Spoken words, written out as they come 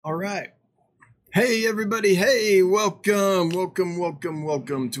All right. Hey, everybody. Hey, welcome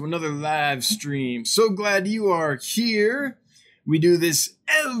to another live stream. So glad you are here. We do this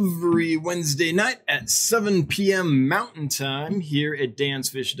every Wednesday night at 7 p.m. Mountain Time here at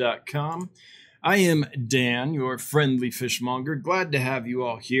dansfish.com. I am Dan, your friendly fishmonger. Glad to have you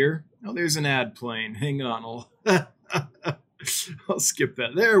all here. Oh, there's an ad playing. Hang on. I'll skip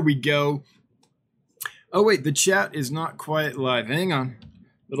that. There we go. Oh, wait, the chat is not quite live. Hang on.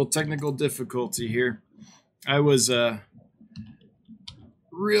 Little technical difficulty here. I was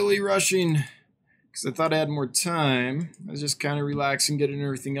really rushing because I thought I had more time. I was just kind of relaxing, getting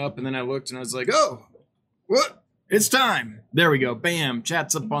everything up, and then I looked and I was like, oh, what? It's time. There we go. Bam.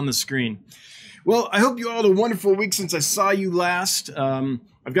 Chat's up on the screen. Well, I hope you all had a wonderful week since I saw you last.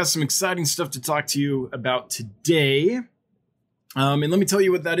 I've got some exciting stuff to talk to you about today. And let me tell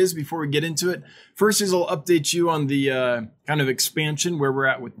you what that is before we get into it. First is I'll update you on the kind of expansion, where we're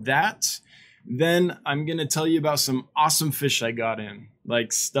at with that. Then I'm going to tell you about some awesome fish I got in,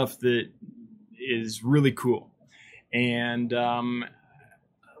 like stuff that is really cool. And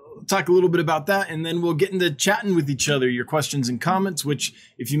talk a little bit about that, and then we'll get into chatting with each other, your questions and comments, which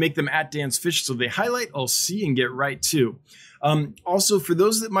if you make them at Dan's Fish so they highlight, I'll see and get right to. Also, for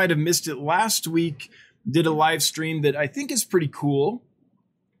those that might have missed it last week, did a live stream that I think is pretty cool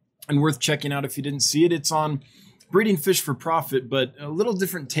and worth checking out if you didn't see it. It's on breeding fish for profit, but a little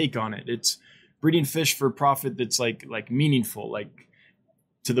different take on it. It's breeding fish for profit that's like meaningful, like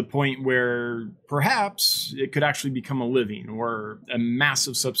to the point where perhaps it could actually become a living or a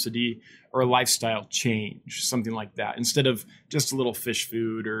massive subsidy or a lifestyle change, something like that, instead of just a little fish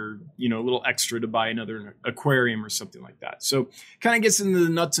food or, a little extra to buy another aquarium or something like that. So kind of gets into the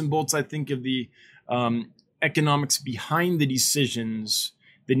nuts and bolts, I think, of the economics behind the decisions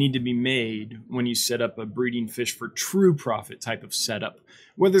that need to be made when you set up a breeding fish for true profit type of setup,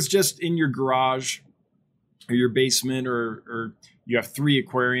 whether it's just in your garage or your basement or you have 3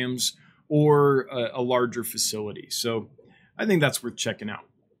 aquariums or a larger facility. So I think that's worth checking out.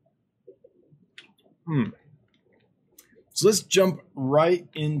 So let's jump right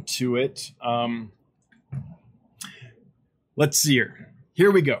into it. Let's see here. Here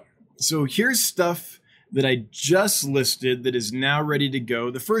we go. So here's stuff that I just listed that is now ready to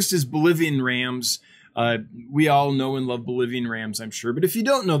go. The first is Bolivian rams. We all know and love Bolivian rams, I'm sure. But if you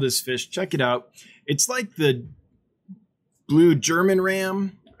don't know this fish, check it out. It's like the blue German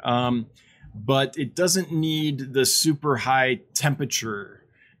ram, but it doesn't need the super high temperature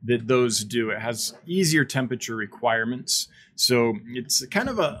that those do. It has easier temperature requirements. So it's kind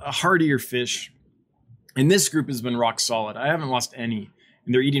of a hardier fish. And this group has been rock solid. I haven't lost any.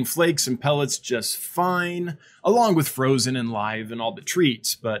 And they're eating flakes and pellets just fine, along with frozen and live and all the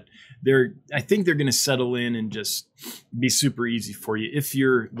treats. But I think they're going to settle in and just be super easy for you if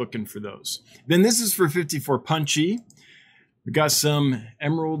you're looking for those. Then this is for 54 Punchy. We got some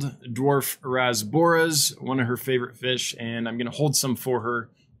Emerald Dwarf Rasboras, one of her favorite fish, and I'm going to hold some for her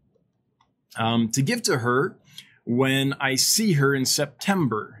to give to her when I see her in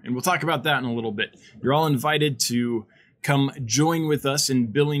September. And we'll talk about that in a little bit. You're all invited to come join with us in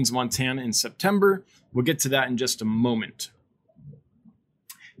Billings, Montana in September. We'll get to that in just a moment.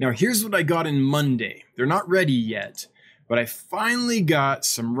 Now, here's what I got in Monday. They're not ready yet, but I finally got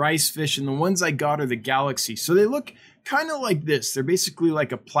some rice fish, and the ones I got are the Galaxy. So they look kind of like this. They're basically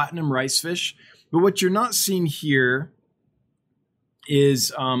like a platinum rice fish, but what you're not seeing here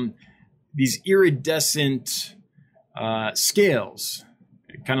is these iridescent scales,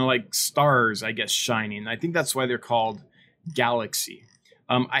 kind of like stars, I guess, shining. I think that's why they're called Galaxy.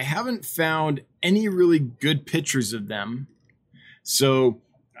 I haven't found any really good pictures of them, so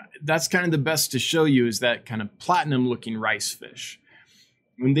that's kind of the best to show you is that kind of platinum looking rice fish.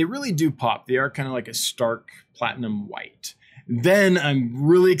 When they really do pop, they are kind of like a stark platinum white. Then I'm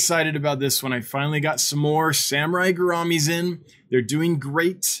really excited about this one. I finally got some more Samurai Gouramis in. They're doing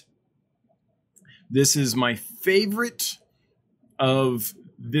great. This is my favorite of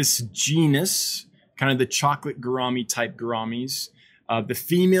this genus, kind of the chocolate gourami type gouramis. The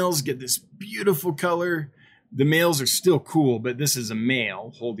females get this beautiful color. The males are still cool, but this is a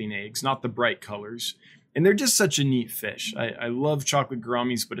male holding eggs, not the bright colors. And they're just such a neat fish. I love chocolate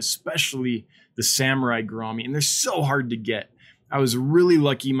gouramis, but especially the Samurai Gourami, and they're so hard to get. I was really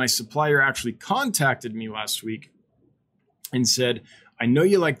lucky. My supplier actually contacted me last week and said, I know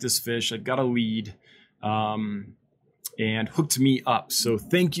you like this fish. I've got a lead. And hooked me up. So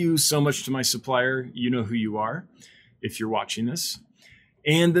thank you so much to my supplier. You know who you are if you're watching this.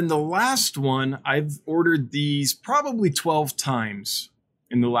 And then the last one, I've ordered these probably 12 times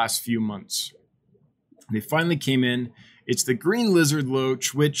in the last few months. They finally came in, It's the green lizard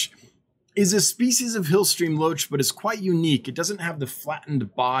loach, which is a species of hillstream loach, but it's quite unique. It doesn't have the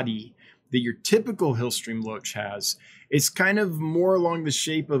flattened body that your typical hillstream loach has. It's kind of more along the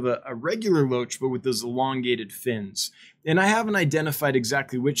shape of a regular loach, but with those elongated fins. And I haven't identified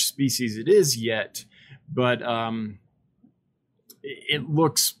exactly which species it is yet, but it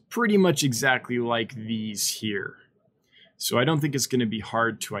looks pretty much exactly like these here. So I don't think it's going to be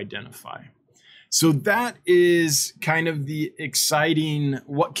hard to identify. So that is kind of the exciting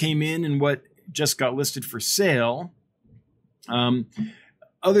what came in and what just got listed for sale.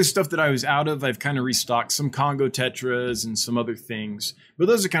 Other stuff that I was out of, I've kind of restocked some Congo tetras and some other things. But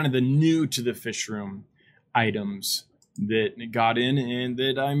those are kind of the new to the fish room items that got in and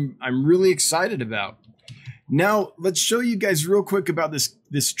that I'm really excited about. Now, let's show you guys real quick about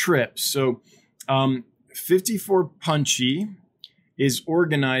this trip. So 54 Punchy is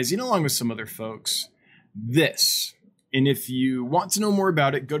organizing, along with some other folks, this. And if you want to know more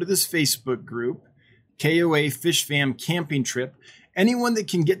about it, go to this Facebook group, KOA Fish Fam Camping Trip. Anyone that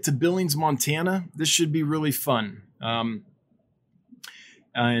can get to Billings, Montana, this should be really fun.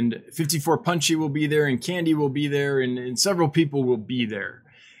 And 54 Punchy will be there, and Candy will be there, and several people will be there.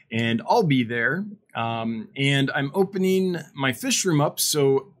 And I'll be there. And I'm opening my fish room up,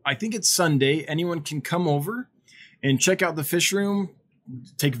 so I think it's Sunday. Anyone can come over and check out the fish room,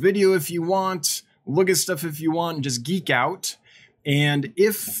 take video if you want, look at stuff if you want, and just geek out. And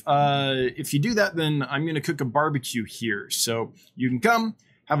if you do that, then I'm going to cook a barbecue here. So you can come,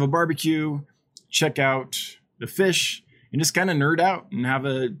 have a barbecue, check out the fish, and just kind of nerd out and have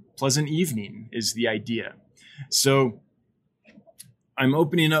a pleasant evening is the idea. So I'm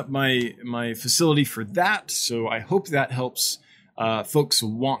opening up my facility for that. So I hope that helps folks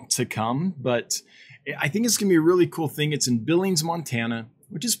want to come. But I think it's going to be a really cool thing. It's in Billings, Montana,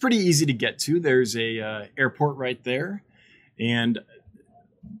 which is pretty easy to get to. There's a airport right there. And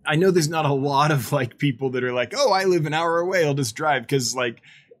I know there's not a lot of like people that are like, oh, I live an hour away, I'll just drive, because like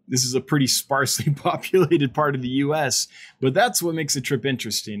this is a pretty sparsely populated part of the US. But that's what makes the trip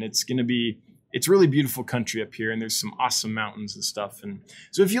interesting. It's really beautiful country up here, and there's some awesome mountains and stuff. And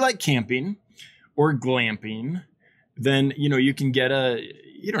so if you like camping or glamping, then you can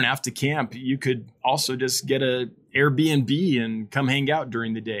you don't have to camp. You could also just get a Airbnb and come hang out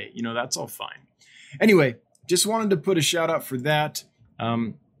during the day. That's all fine. Anyway, just wanted to put a shout out for that.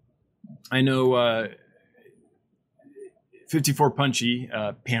 I know 54 Punchy,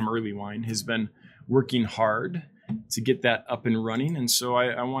 Pam Earlywine, has been working hard to get that up and running. And so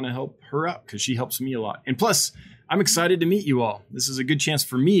I want to help her out because she helps me a lot. And plus, I'm excited to meet you all. This is a good chance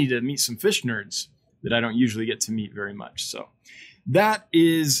for me to meet some fish nerds that I don't usually get to meet very much. So that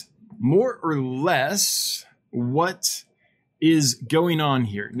is more or less what is going on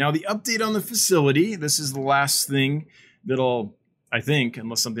here. Now, the update on the facility, this is the last thing that'll, I think,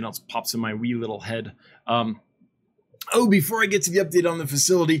 unless something else pops in my wee little head. Before I get to the update on the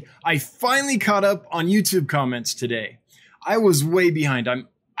facility, I finally caught up on YouTube comments today. I was way behind.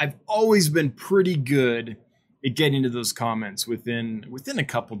 I've always been pretty good at getting to those comments within a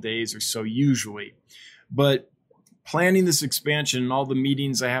couple days or so usually. But planning this expansion and all the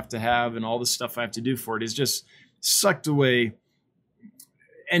meetings I have to have and all the stuff I have to do for it is just sucked away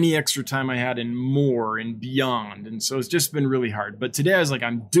any extra time I had and more and beyond. And so it's just been really hard. But today I was like,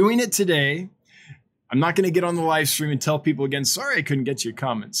 I'm doing it today. I'm not going to get on the live stream and tell people again, sorry, I couldn't get to your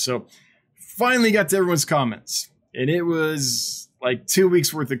comments. So finally got to everyone's comments. And it was like 2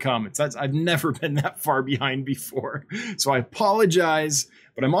 weeks worth of comments. I've never been that far behind before. So I apologize,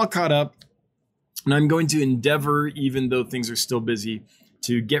 but I'm all caught up. And I'm going to endeavor, even though things are still busy,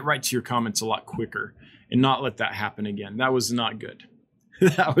 to get right to your comments a lot quicker and not let that happen again. That was not good.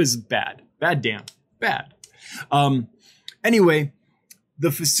 That was bad. Bad, damn. Bad. Anyway,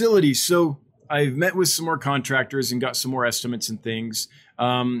 the facility. So I've met with some more contractors and got some more estimates and things.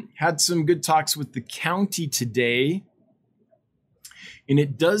 Had some good talks with the county today. And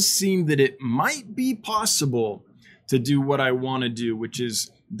it does seem that it might be possible to do what I want to do, which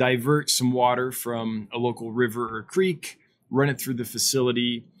is divert some water from a local river or creek, run it through the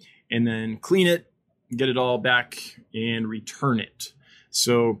facility, and then clean it, get it all back, and return it.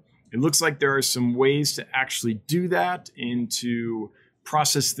 So it looks like there are some ways to actually do that and to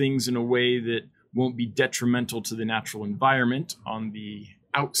process things in a way that won't be detrimental to the natural environment on the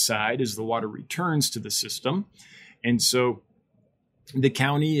outside as the water returns to the system. And so the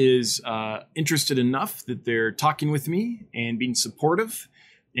county is interested enough that they're talking with me and being supportive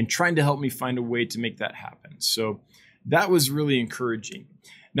and trying to help me find a way to make that happen. So that was really encouraging.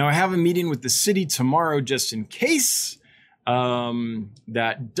 Now I have a meeting with the city tomorrow just in case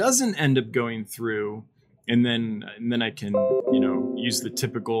that doesn't end up going through and then I can, use the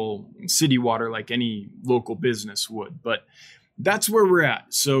typical city water like any local business would. But that's where we're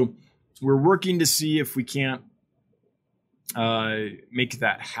at. So we're working to see if we can't make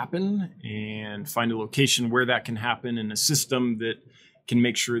that happen and find a location where that can happen, and a system that can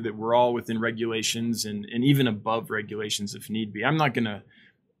make sure that we're all within regulations and even above regulations if need be. I'm not going to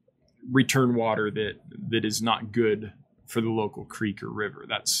return water that is not good for the local creek or river.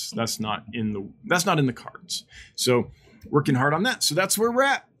 That's not in the cards. So working hard on that. So that's where we're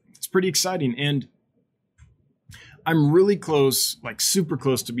at. It's pretty exciting. And I'm really close, like super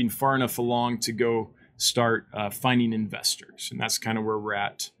close to being far enough along to go start finding investors. And that's kind of where we're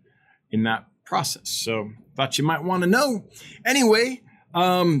at in that process. So thought you might want to know. Anyway,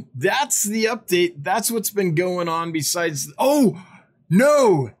 that's the update. That's what's been going on besides, oh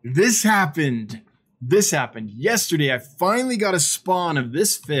no, this happened yesterday. I finally got a spawn of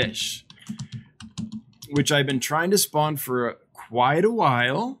this fish, which I've been trying to spawn for quite a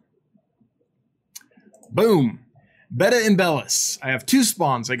while. Boom. Betta imbellis. I have 2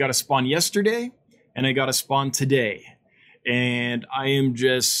 spawns. I got a spawn yesterday and I got a spawn today. And I am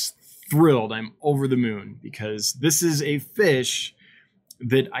just thrilled. I'm over the moon because this is a fish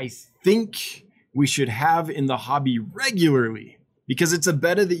that I think we should have in the hobby regularly, because it's a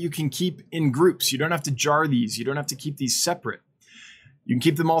betta that you can keep in groups. You don't have to jar these. You don't have to keep these separate. You can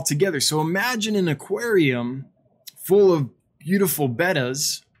keep them all together. So imagine an aquarium full of beautiful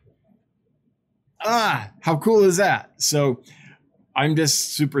bettas. How cool is that? So I'm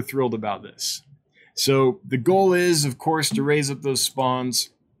just super thrilled about this. So the goal is, of course, to raise up those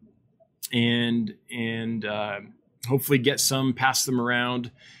spawns and hopefully get some, pass them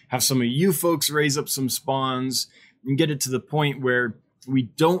around, have some of you folks raise up some spawns, and get it to the point where we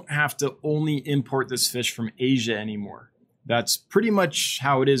don't have to only import this fish from Asia anymore. That's pretty much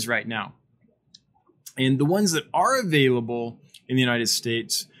how it is right now. And the ones that are available in the United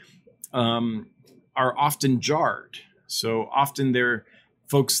States are often jarred. So often they're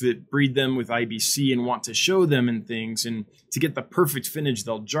folks that breed them with IBC and want to show them and things. And to get the perfect finish,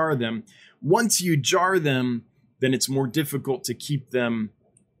 they'll jar them. Once you jar them, then it's more difficult to keep them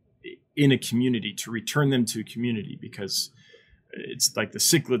in a community, to return them to a community, because it's like the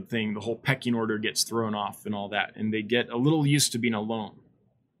cichlid thing. The whole pecking order gets thrown off and all that, and they get a little used to being alone.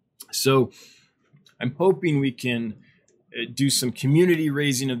 So I'm hoping we can do some community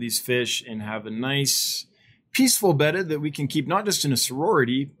raising of these fish and have a nice, peaceful betta that we can keep not just in a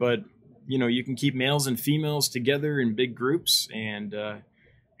sorority, but you can keep males and females together in big groups, and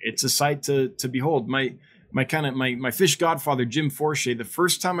it's a sight to behold. My fish godfather, Jim Forshey, the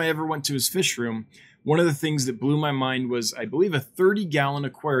first time I ever went to his fish room, one of the things that blew my mind was, I believe, a 30-gallon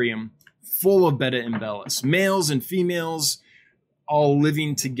aquarium full of betta imbellis, males and females, all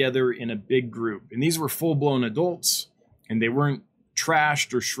living together in a big group. And these were full-blown adults, and they weren't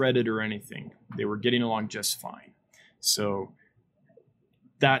trashed or shredded or anything. They were getting along just fine. So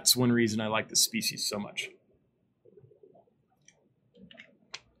that's one reason I like the species so much.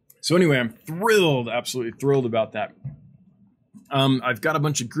 So anyway, I'm thrilled, absolutely thrilled about that. I've got a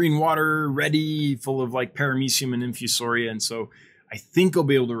bunch of green water ready, full of like Paramecium and Infusoria, and so I think I'll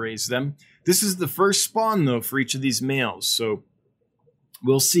be able to raise them. This is the first spawn, though, for each of these males, so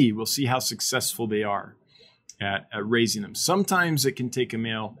we'll see. We'll see how successful they are at raising them. Sometimes it can take a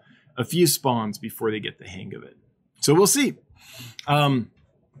male a few spawns before they get the hang of it. So we'll see. All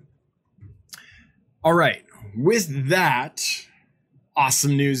right, with that,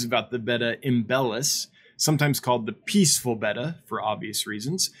 awesome news about the betta imbellis, sometimes called the peaceful betta for obvious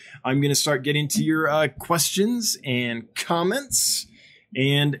reasons. I'm going to start getting to your questions and comments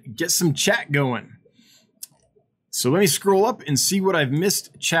and get some chat going. So let me scroll up and see what I've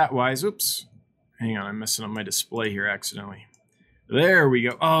missed chat-wise. Oops. Hang on, I'm messing up my display here accidentally. There we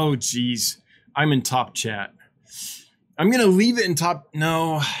go. Oh, geez. I'm in top chat. I'm going to leave it in top.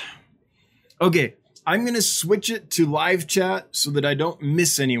 No. Okay. I'm going to switch it to live chat so that I don't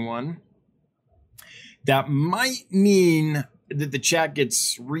miss anyone. That might mean that the chat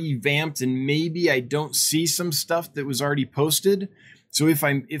gets revamped and maybe I don't see some stuff that was already posted. So if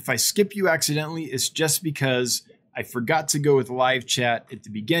I skip you accidentally, it's just because I forgot to go with live chat at the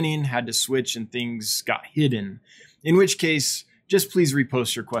beginning, had to switch and things got hidden. In which case, just please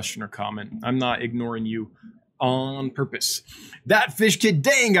repost your question or comment. I'm not ignoring you on purpose. That fish kid,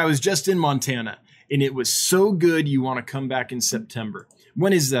 dang, I was just in Montana and it was so good you want to come back in September.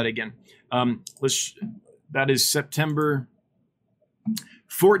 When is that again? That is September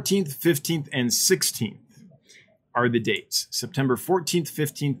 14th, 15th, and 16th are the dates. September 14th,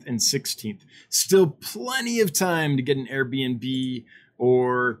 15th, and 16th. Still plenty of time to get an Airbnb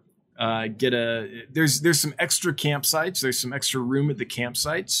or There's some extra campsites. There's some extra room at the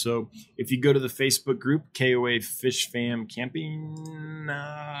campsites. So if you go to the Facebook group, KOA Fish Fam Camping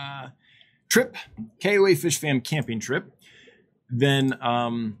Trip, KOA Fish Fam Camping Trip, then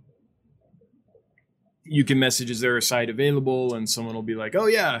you can message, is there a site available? And someone will be like, oh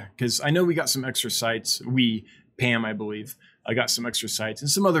yeah, because I know we got some extra sites. Pam, I believe, I got some extra sites, and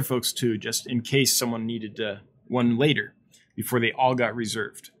some other folks too, just in case someone needed one later before they all got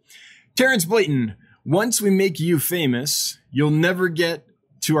reserved. Terrence Blayton, once we make you famous, you'll never get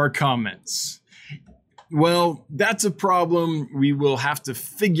to our comments. Well, that's a problem we will have to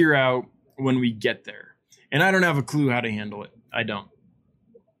figure out when we get there. And I don't have a clue how to handle it. I don't.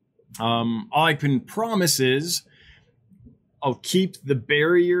 All I can promise is I'll keep the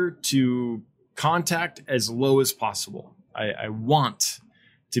barrier to contact as low as possible. I want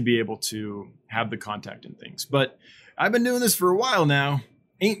to be able to have the contact and things, but I've been doing this for a while now.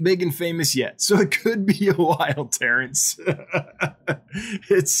 Ain't big and famous yet, so it could be a while, Terrence.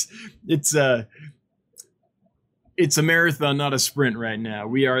 It's a marathon, not a sprint right now.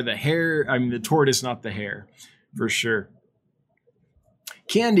 We are the tortoise, not the hare, for sure.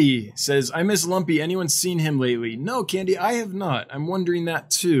 Candy says, I miss Lumpy. Anyone seen him lately? No, Candy, I have not. I'm wondering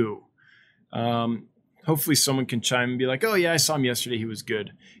that too. Hopefully someone can chime and be like, oh yeah, I saw him yesterday. He was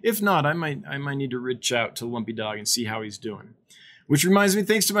good. If not, I might need to reach out to Lumpy Dog and see how he's doing. Which reminds me,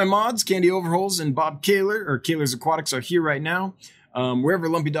 thanks to my mods, Candy Overholes and Bob Kaler, or Kaler's Aquatics, are here right now. Wherever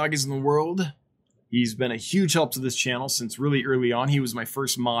Lumpy Dog is in the world, he's been a huge help to this channel since really early on. He was my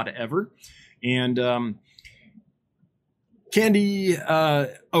first mod ever. And Candy,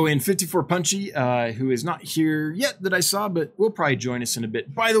 and 54 Punchy, who is not here yet that I saw, but will probably join us in a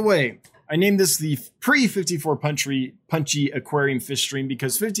bit. By the way, I named this the pre-54 Punchy Aquarium Fish Stream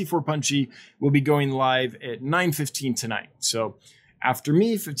because 54 Punchy will be going live at 9:15 tonight. So after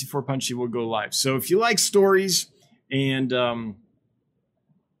me, 54 Punchy will go live. So if you like stories and and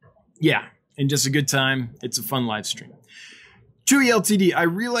just a good time, it's a fun live stream. Chewy LTD, I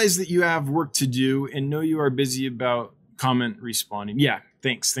realize that you have work to do and know you are busy about comment responding. Yeah,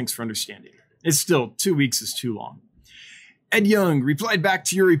 thanks for understanding. It's still 2 weeks is too long. Ed Young replied back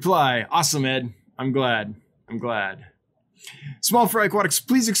to your reply. Awesome, Ed. I'm glad. Small Fry Aquatics,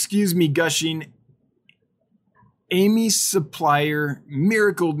 please excuse me gushing. Amy's supplier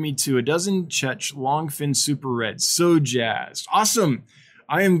miracled me to a dozen Chetch Longfin Super Reds. So jazzed. Awesome.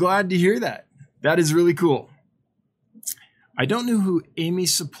 I am glad to hear that. That is really cool. I don't know who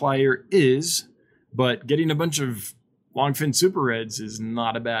Amy's supplier is, but getting a bunch of Longfin Super Reds is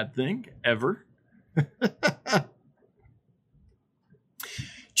not a bad thing, ever.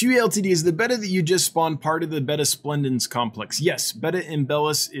 Chewy LTD, is the betta that you just spawned part of the Betta Splendens complex? Yes, Betta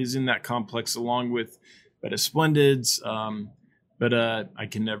Embellus is in that complex along with Betta Splendids, Betta, I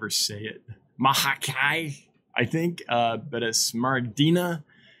can never say it, Mahakai, I think, Betta Smaragdina,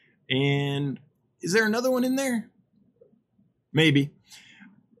 and is there another one in there? Maybe.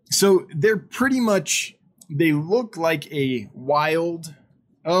 So they're pretty much, they look like a wild,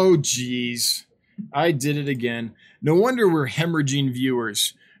 oh geez, I did it again. No wonder we're hemorrhaging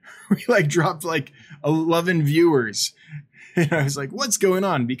viewers. We dropped 11 viewers. And I was like, what's going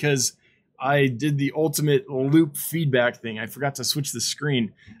on? Because I did the ultimate loop feedback thing. I forgot to switch the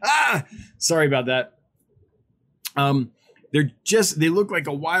screen. Sorry about that. They look like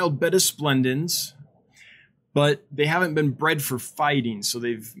a wild Betta Splendens, but they haven't been bred for fighting. So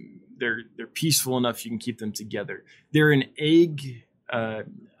they're peaceful enough you can keep them together. They're an egg.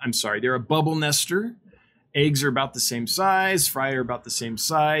 They're a bubble nester. Eggs are about the same size. Fry are about the same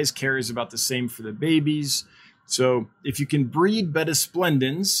size. Care is about the same for the babies. So if you can breed Betta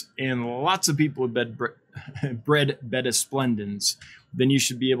Splendens, and lots of people have bred Betta Splendens, then you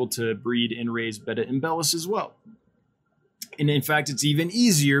should be able to breed and raise Betta Embellus as well. And in fact, it's even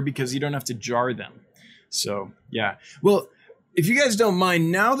easier because you don't have to jar them. So yeah. Well, if you guys don't mind,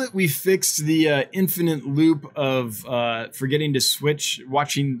 now that we fixed the infinite loop of forgetting to switch,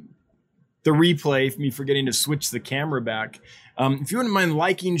 watching the replay, me forgetting to switch the camera back, if you wouldn't mind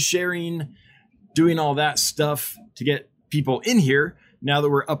liking, sharing, doing all that stuff to get people in here, now that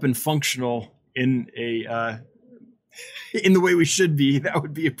we're up and functional in the way we should be, that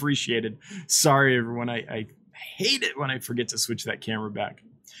would be appreciated. Sorry, everyone. I hate it when I forget to switch that camera back.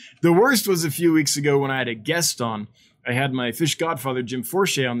 The worst was a few weeks ago when I had a guest on. I had my fish godfather, Jim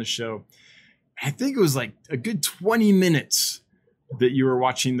Forshey, on the show. I think it was a good 20 minutes that you were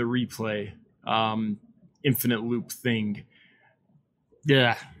watching the replay, infinite loop thing.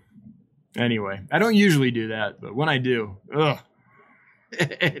 Yeah. Anyway, I don't usually do that, but when I do,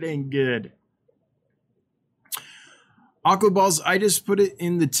 it ain't good. Aquaballs, I just put it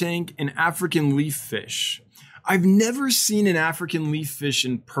in the tank, an African leaf fish. I've never seen an African leaf fish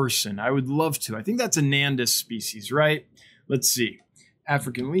in person. I would love to. I think that's a Nandus species, right? Let's see.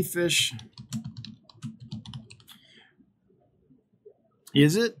 African leaf fish.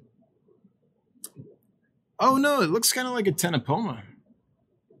 Is it? Oh no, it looks kind of like a Tenopoma.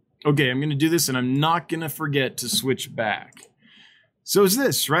 Okay, I'm going to do this and I'm not going to forget to switch back. So is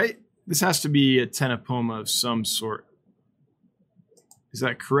this, right? This has to be a Tenopoma of some sort. Is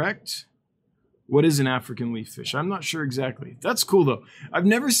that correct? What is an African leaf fish? I'm not sure exactly. That's cool though. I've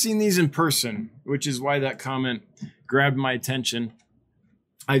never seen these in person, which is why that comment grabbed my attention.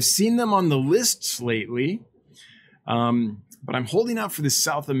 I've seen them on the lists lately, but I'm holding out for the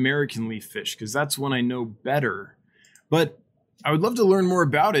South American leaf fish because that's one I know better. But I would love to learn more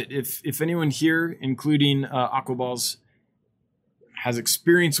about it. If anyone here, including Aquaballs, has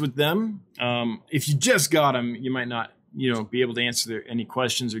experience with them, if you just got them, you might not be able to answer any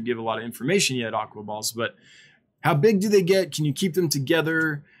questions or give a lot of information yet, Aquaballs, but how big do they get? Can you keep them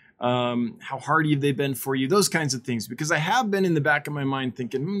together? How hardy have they been for you? Those kinds of things, because I have been in the back of my mind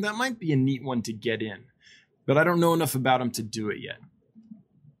thinking, that might be a neat one to get in, but I don't know enough about them to do it yet.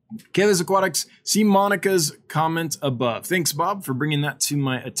 Kevis Aquatics, see Monica's comment above. Thanks, Bob, for bringing that to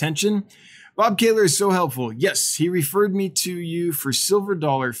my attention. Bob Kaler is so helpful. Yes, he referred me to you for silver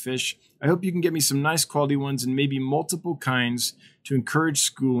dollar fish. I hope you can get me some nice quality ones and maybe multiple kinds to encourage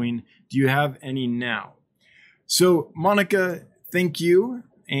schooling. Do you have any now? So, Monica, thank you.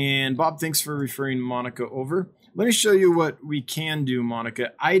 And Bob, thanks for referring Monica over. Let me show you what we can do,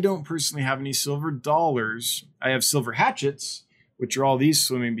 Monica. I don't personally have any silver dollars. I have silver hatchets, which are all these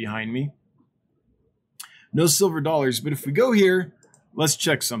swimming behind me. No silver dollars, but if we go here, let's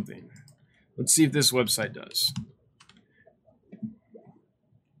check something. Let's see if this website does.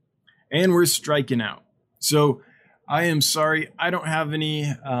 And we're striking out. So I am sorry, I don't have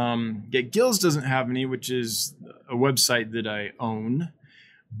any. Get Gills doesn't have any, which is a website that I own.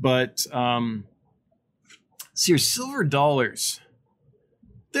 But see here, silver dollars.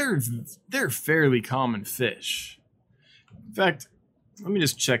 They're fairly common fish. In fact, let me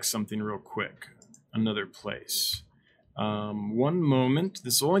just check something real quick. Another place. One moment.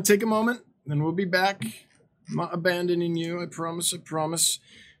 This will only take a moment, then we'll be back. I'm not abandoning you. I promise. I promise.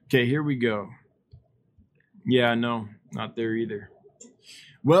 Okay, here we go. Yeah, no, not there either.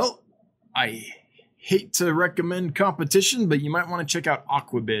 Well, I hate to recommend competition, but you might want to check out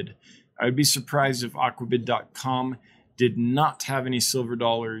Aquabid. I would be surprised if aquabid.com did not have any silver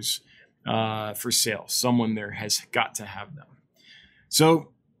dollars for sale. Someone there has got to have them. So,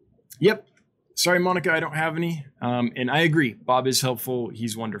 yep. Sorry, Monica, I don't have any. And I agree. Bob is helpful.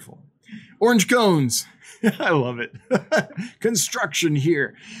 He's wonderful. Orange cones. I love it. Construction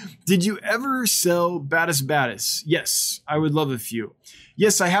here. Did you ever sell Batis Batis? Yes, I would love a few.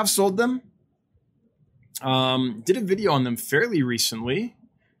 Yes, I have sold them. Did a video on them fairly recently.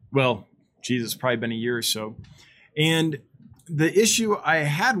 Well, geez, it's probably been a year or so. And the issue I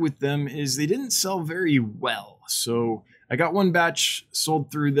had with them is they didn't sell very well. So I got one batch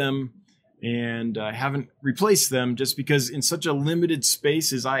sold through them, and I haven't replaced them just because in such a limited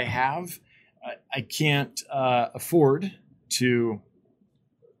space as I have, I can't afford to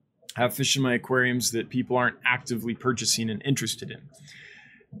have fish in my aquariums that people aren't actively purchasing and interested in.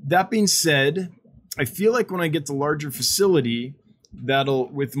 That being said, I feel like when I get the larger facility,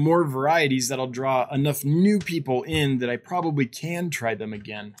 with more varieties, that'll draw enough new people in that I probably can try them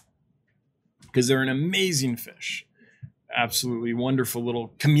again, because they're an amazing fish. Absolutely wonderful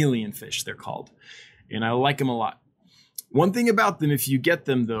little chameleon fish, they're called. And I like them a lot. One thing about them, if you get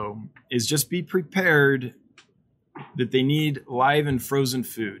them though, is just be prepared that they need live and frozen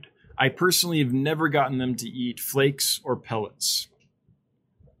food. I personally have never gotten them to eat flakes or pellets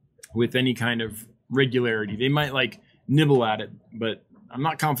with any kind of regularity. They might nibble at it, but I'm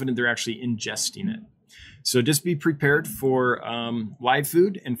not confident they're actually ingesting it. So just be prepared for live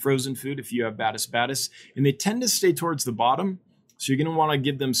food and frozen food if you have Batis Batis. And they tend to stay towards the bottom, so you're going to want to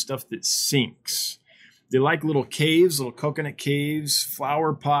give them stuff that sinks. They like little caves, little coconut caves,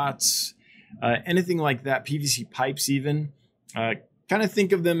 flower pots, anything like that, PVC pipes even. Kind of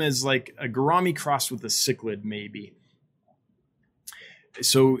think of them as like a gourami crossed with a cichlid maybe.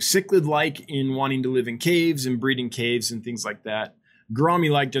 So cichlid-like in wanting to live in caves and breed in caves and things like that.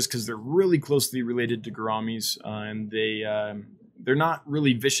 Gourami-like just because they're really closely related to gouramis, and they're not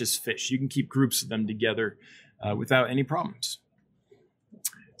really vicious fish. You can keep groups of them together without any problems.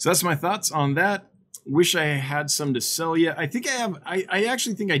 So that's my thoughts on that. Wish I had some to sell you. I think I have. I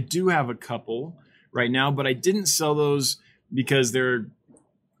actually think I do have a couple right now, but I didn't sell those because they're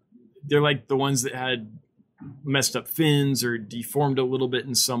like the ones that had messed up fins or deformed a little bit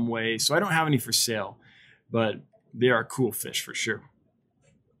in some way. So I don't have any for sale, but they are cool fish for sure.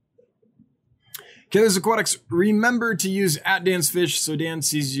 Killers Aquatics, remember to use @DansFish so Dan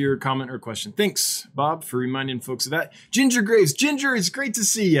sees your comment or question. Thanks, Bob, for reminding folks of that. Ginger Graves. Ginger, it's great to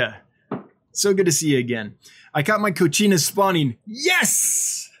see you. So good to see you again. I caught my cochina spawning.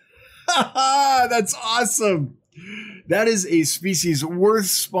 Yes! That's awesome. That is a species worth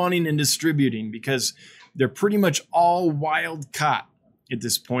spawning and distributing because they're pretty much all wild caught at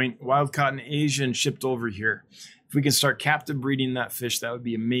this point. Wild caught in Asia and shipped over here. If we can start captive breeding that fish, that would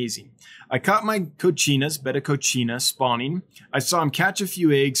be amazing. I caught my cochinas, betta cochina, spawning. I saw them catch a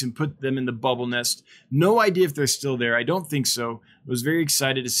few eggs and put them in the bubble nest. No idea if they're still there. I don't think so. I was very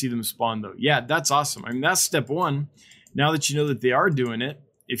excited to see them spawn, though. Yeah, that's awesome. I mean, that's step one. Now that you know that they are doing it,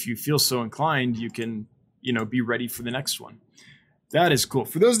 if you feel so inclined, you can, be ready for the next one. That is cool.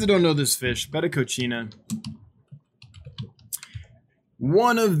 For those that don't know this fish, betta cochina,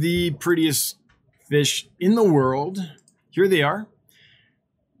 one of the prettiest fish in the world. Here they are.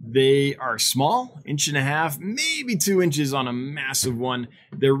 They are small, 1.5 inches, maybe 2 inches on a massive one.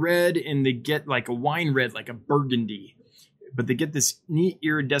 They're red and they get like a wine red, like a burgundy, but they get this neat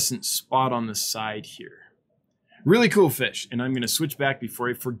iridescent spot on the side here. Really cool fish. And I'm going to switch back before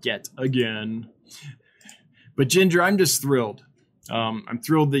I forget again. But Ginger, I'm just thrilled. I'm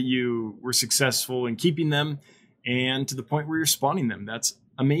thrilled that you were successful in keeping them and to the point where you're spawning them. That's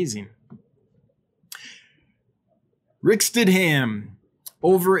amazing. Rick Stidham,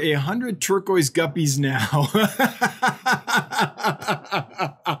 over 100 turquoise guppies now.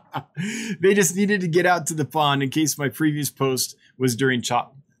 They just needed to get out to the pond in case my previous post was during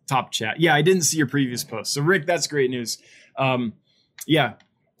Top Chat. Yeah, I didn't see your previous post. So Rick, that's great news. Yeah,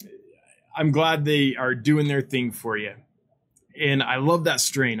 I'm glad they are doing their thing for you. And I love that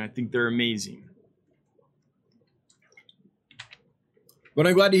strain. I think they're amazing. But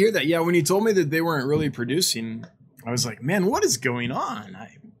I'm glad to hear that. Yeah, when you told me that they weren't really producing, I was like, man, what is going on?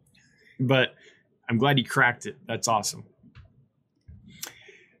 But I'm glad he cracked it. That's awesome.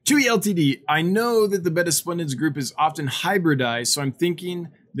 Chewy LTD, I know that the Betta Splendids group is often hybridized, so I'm thinking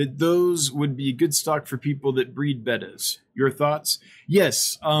that those would be good stock for people that breed bettas. Your thoughts?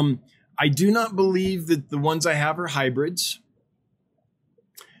 Yes. I do not believe that the ones I have are hybrids.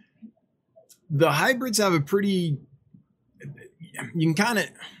 The hybrids have a pretty, you can kind of,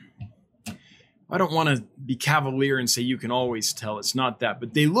 I don't want to be cavalier and say you can always tell. It's not that,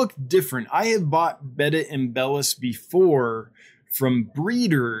 but they look different. I have bought Betta embellus before from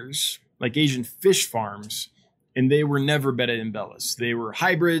breeders like Asian fish farms, and they were never Betta embellus. They were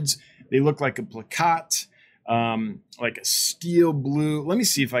hybrids. They look like a plakat, like a steel blue. Let me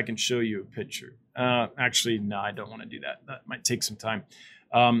see if I can show you a picture. Actually, no, I don't want to do that. That might take some time.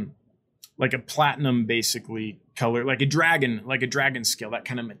 Like a platinum, basically, color, like a dragon scale, that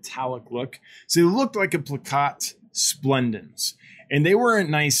kind of metallic look. So they looked like a plakat Splendens, and they weren't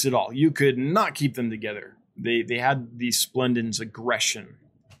nice at all. You could not keep them together. They had the Splendens aggression.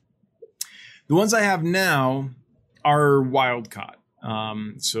 The ones I have now are wild caught.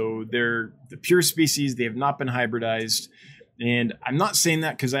 So they're the pure species. They have not been hybridized. And I'm not saying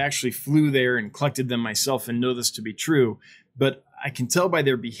that because I actually flew there and collected them myself and know this to be true, but I can tell by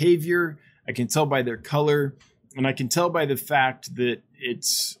their behavior, I can tell by their color, and I can tell by the fact that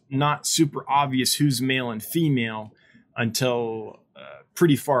it's not super obvious who's male and female until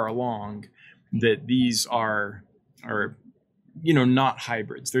pretty far along that these are not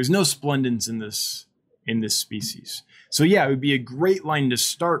hybrids. There's no Splendens in this species. So yeah, it would be a great line to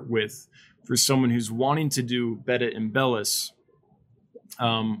start with for someone who's wanting to do Betta embellus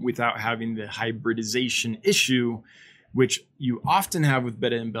without having the hybridization issue, which you often have with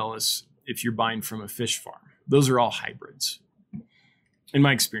Betta embellus if you're buying from a fish farm. Those are all hybrids. In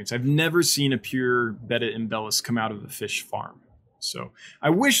my experience, I've never seen a pure Betta embellus come out of a fish farm. So I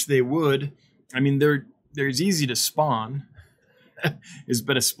wish they would. I mean, they're as easy to spawn as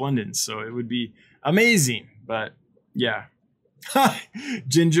Betta Splendens, so it would be amazing. But yeah.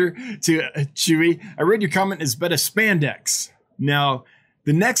 Ginger to Chewy, I read your comment as Betta Spandex. Now,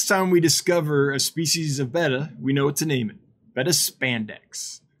 the next time we discover a species of Betta, we know what to name it. Betta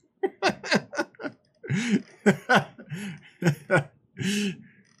Spandex.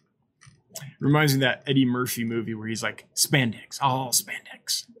 Reminds me of that Eddie Murphy movie where he's like, spandex, all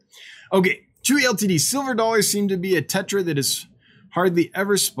spandex. Okay, Chewy LTD, silver dollars seem to be a tetra that is hardly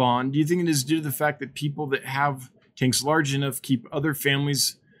ever spawned. Do you think it is due to the fact that people that have tanks large enough keep other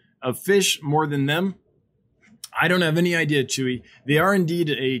families of fish more than them? I don't have any idea, Chewy. They are indeed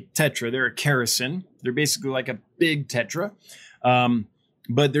a tetra. They're a kerosene. They're basically like a big tetra.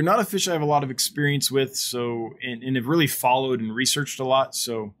 but they're not a fish I have a lot of experience with. So, and have really followed and researched a lot.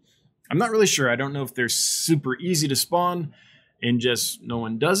 So I'm not really sure. I don't know if they're super easy to spawn and just no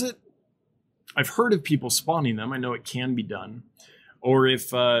one does it. I've heard of people spawning them. I know it can be done. Or if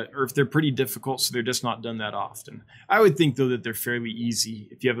they're pretty difficult, so they're just not done that often. I would think, though, that they're fairly easy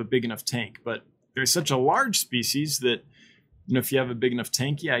if you have a big enough tank. But they're such a large species that, if you have a big enough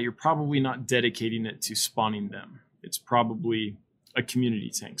tank, yeah, you're probably not dedicating it to spawning them. It's probably a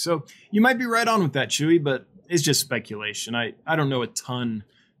community tank. So you might be right on with that, Chewy, but it's just speculation. I don't know a ton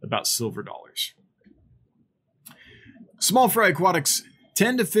about silver dollars. Small Fry Aquatics,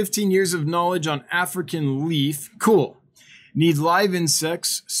 10 to 15 years of knowledge on African leaf. Cool. Needs live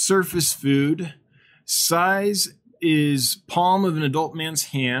insects, surface food. Size is palm of an adult man's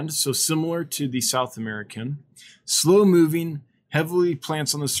hand, so similar to the South American. Slow moving, heavily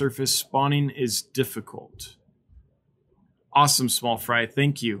plants on the surface. Spawning is difficult. Awesome, Small Fry.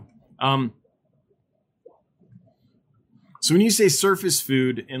 Thank you. So when you say surface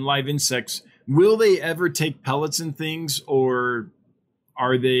food and live insects, will they ever take pellets and things, or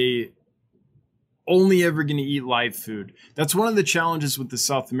are they only ever going to eat live food? That's one of the challenges with the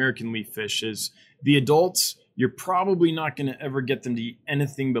South American leaf fish is the adults, you're probably not going to ever get them to eat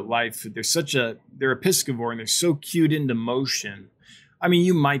anything but live food. They're a piscivore and they're so cued into motion. I mean,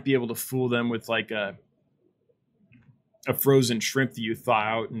 you might be able to fool them with like a frozen shrimp that you thaw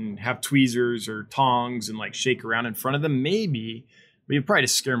out and have tweezers or tongs and like shake around in front of them, maybe, but you probably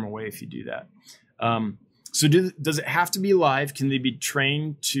just scare them away if you do that. So does it have to be live? Can they be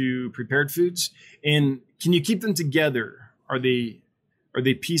trained to prepared foods? And can you keep them together? Are they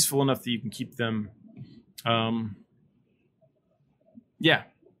peaceful enough that you can keep them? Yeah.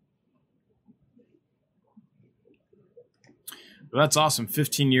 Well, that's awesome.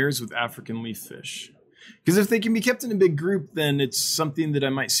 15 years with African leaf fish. Because if they can be kept in a big group, then it's something that I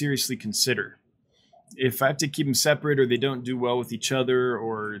might seriously consider. If I have to keep them separate or they don't do well with each other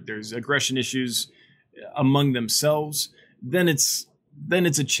or there's aggression issues among themselves, then it's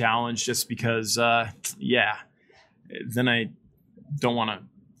a challenge just because, then I don't want to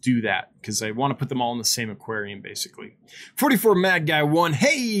do that because I want to put them all in the same aquarium, basically. 44 Mad Guy 1.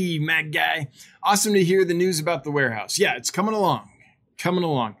 Hey, Mad Guy. Awesome to hear the news about the warehouse. Yeah, it's coming along.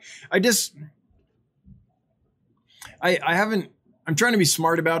 I'm trying to be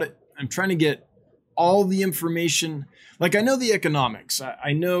smart about it. I'm trying to get all the information. Like, I know the economics.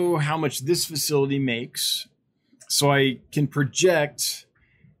 I know how much this facility makes. So I can project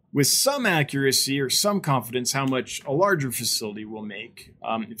with some accuracy or some confidence how much a larger facility will make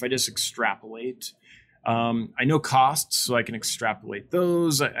if I just extrapolate. I know costs, so I can extrapolate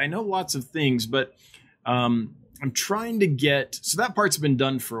those. I know lots of things, but I'm trying to get... So that part's been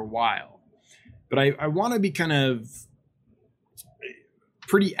done for a while. But I want to be kind of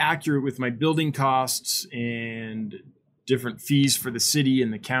pretty accurate with my building costs and different fees for the city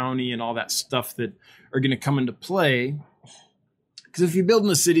and the county and all that stuff that are going to come into play. Because if you build in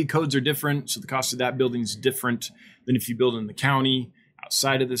the city, codes are different. So the cost of that building is different than if you build in the county,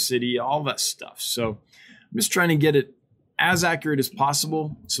 outside of the city, all that stuff. So I'm just trying to get it as accurate as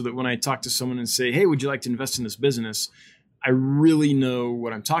possible so that when I talk to someone and say, hey, would you like to invest in this business? I really know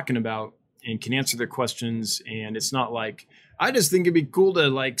what I'm talking about and can answer their questions. And it's not like, I just think it'd be cool to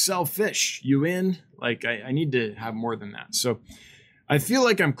like sell fish. You in? Like I need to have more than that. So I feel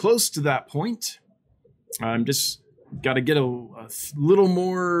like I'm close to that point. I'm just got to get a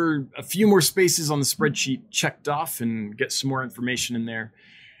few more spaces on the spreadsheet checked off and get some more information in there.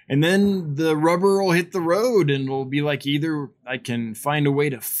 And then the rubber will hit the road and it'll be like either I can find a way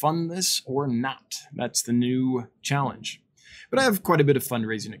to fund this or not. That's the new challenge. But I have quite a bit of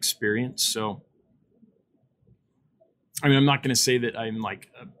fundraising experience. So, I mean, I'm not going to say that I'm like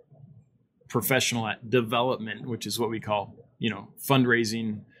a professional at development, which is what we call,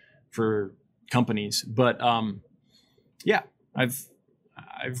 fundraising for companies. But yeah, I've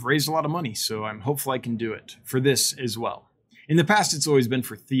raised a lot of money, so I'm hopeful I can do it for this as well. In the past, it's always been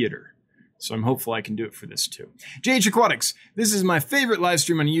for theater, so I'm hopeful I can do it for this too. JH Aquatics, this is my favorite live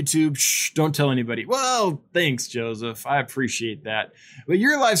stream on YouTube. Shh, don't tell anybody. Well, thanks, Joseph. I appreciate that. But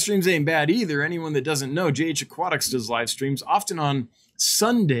your live streams ain't bad either. Anyone that doesn't know, JH Aquatics does live streams, often on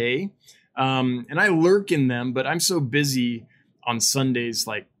Sunday, and I lurk in them, but I'm so busy on Sundays,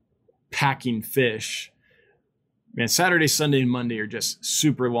 like packing fish. Man, Saturday, Sunday, and Monday are just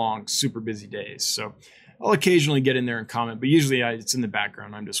super long, super busy days. So I'll occasionally get in there and comment, but usually it's in the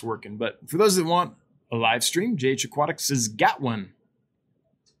background. I'm just working. But for those that want a live stream, JH Aquatics has got one.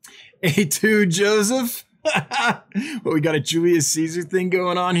 A2 Joseph. Well, we got a Julius Caesar thing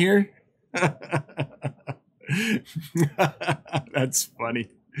going on here. That's funny.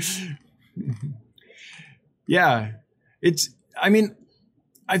 Yeah, I mean,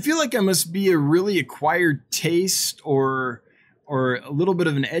 I feel like I must be a really acquired taste or a little bit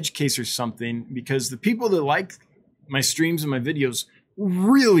of an edge case or something, because the people that like my streams and my videos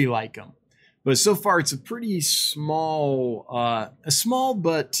really like them. But so far, it's a pretty small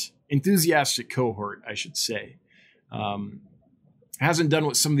but enthusiastic cohort, I should say. Hasn't done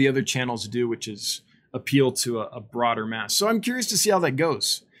what some of the other channels do, which is appeal to a broader mass. So I'm curious to see how that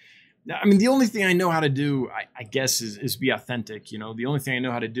goes. I mean, the only thing I know how to do, I guess, is be authentic. You know, the only thing I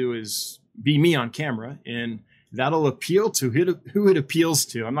know how to do is be me on camera, and that'll appeal to who it appeals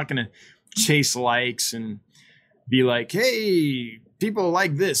to. I'm not going to chase likes and be like, hey, people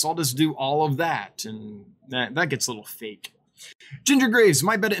like this, I'll just do all of that. And that gets a little fake. Ginger Graves,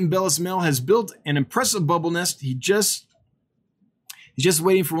 my bed at Embellis Male has built an impressive bubble nest. He's just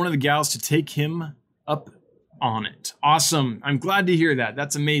waiting for one of the gals to take him up on it. Awesome. I'm glad to hear that.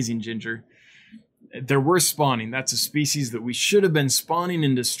 That's amazing, Ginger. They're worth spawning. That's a species that we should have been spawning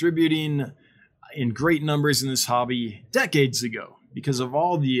and distributing in great numbers in this hobby decades ago because of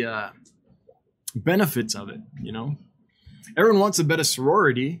all the benefits of it, you know? Everyone wants a betta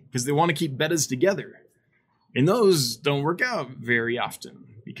sorority because they want to keep bettas together. And those don't work out very often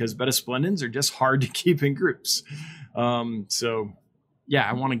because betta splendens are just hard to keep in groups. So yeah,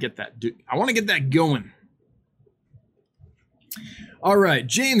 I want to get that. I want to get that going. All right,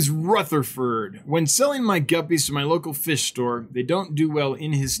 James Rutherford. When selling my guppies to my local fish store, they don't do well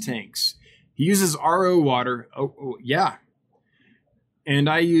in his tanks. He uses RO water. Oh yeah. And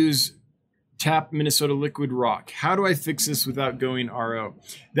I use tap Minnesota liquid rock. How do I fix this without going RO?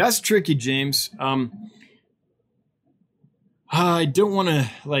 That's tricky, James. I don't want to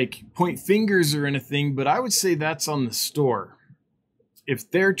like point fingers or anything, but I would say that's on the store.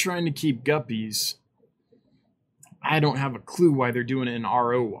 If they're trying to keep guppies, I don't have a clue why they're doing it in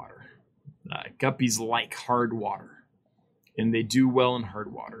RO water. Guppies like hard water, and they do well in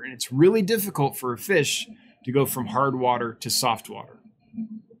hard water. And it's really difficult for a fish to go from hard water to soft water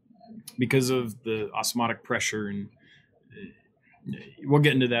because of the osmotic pressure. And we'll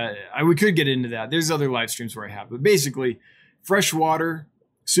get into that. We could get into that. There's other live streams where I have. But basically, fresh water,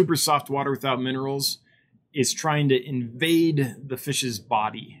 super soft water without minerals, is trying to invade the fish's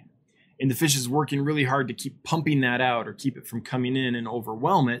body. And the fish is working really hard to keep pumping that out or keep it from coming in and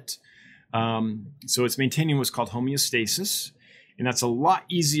overwhelm it. So it's maintaining what's called homeostasis. And that's a lot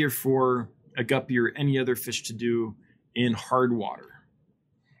easier for a guppy or any other fish to do in hard water.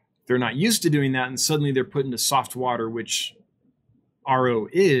 They're not used to doing that, and suddenly they're put into soft water, which RO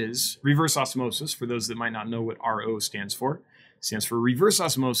is. Reverse osmosis, for those that might not know what RO stands for. It stands for reverse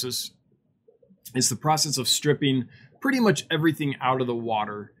osmosis. It's the process of stripping pretty much everything out of the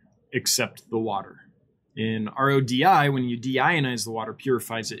water except the water. In RODI, when you deionize the water,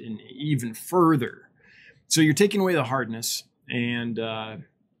 purifies it in even further. So you're taking away the hardness, and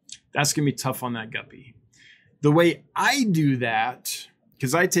that's going to be tough on that guppy. The way I do that,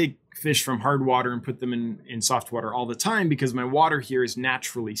 because I take fish from hard water and put them in soft water all the time because my water here is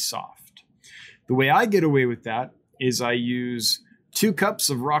naturally soft. The way I get away with that is I use 2 cups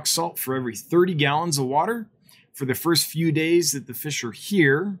of rock salt for every 30 gallons of water for the first few days that the fish are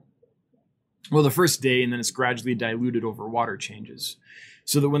here. Well, the first day, and then it's gradually diluted over water changes.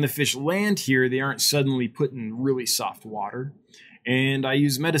 So that when the fish land here, they aren't suddenly put in really soft water. And I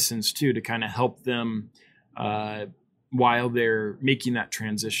use medicines too to kind of help them while they're making that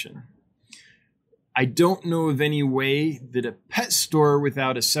transition. I don't know of any way that a pet store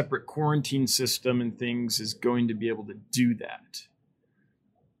without a separate quarantine system and things is going to be able to do that.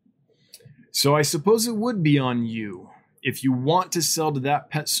 So I suppose it would be on you, if you want to sell to that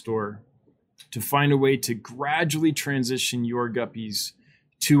pet store, to find a way to gradually transition your guppies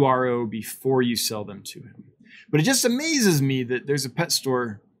to RO before you sell them to him. But it just amazes me that there's a pet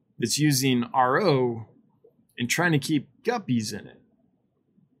store that's using RO and trying to keep guppies in it.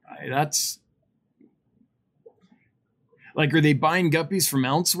 That's like, are they buying guppies from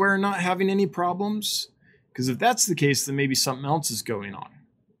elsewhere and not having any problems? Because if that's the case, then maybe something else is going on.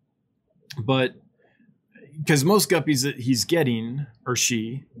 But because most guppies that he's getting, or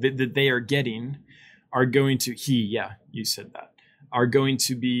she, that they are getting, are going to, you said that, are going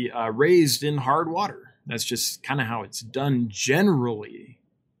to be raised in hard water. That's just kind of how it's done generally.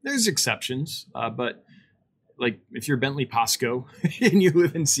 There's exceptions, but like if you're Bentley Pasco and you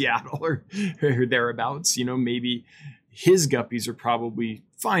live in Seattle or thereabouts, you know, maybe his guppies are probably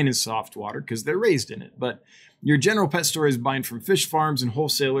fine in soft water because they're raised in it. But your general pet store is buying from fish farms and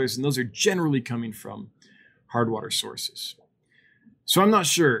wholesalers, and those are generally coming from hard water sources. So I'm not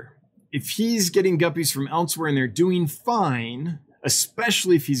sure. if he's getting guppies from elsewhere and they're doing fine,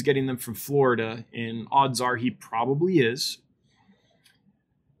 especially if he's getting them from Florida, and odds are he probably is,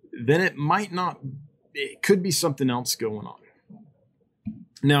 then it could be something else going on.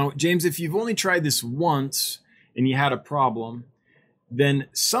 Now, James, if you've only tried this once and you had a problem, then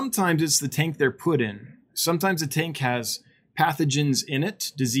sometimes it's the tank they're put in. Sometimes the tank has pathogens in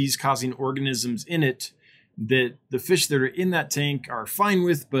it, disease-causing organisms in it, that the fish that are in that tank are fine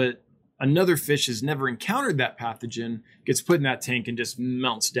with, but another fish has never encountered that pathogen, gets put in that tank and just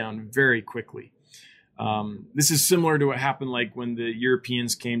melts down very quickly. This is similar to what happened like when the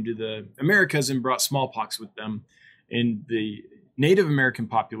Europeans came to the Americas and brought smallpox with them. And the Native American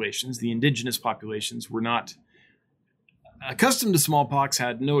populations, the indigenous populations, were not accustomed to smallpox,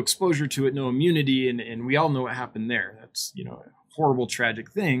 had no exposure to it, no immunity, and we all know what happened there. That's, a horrible,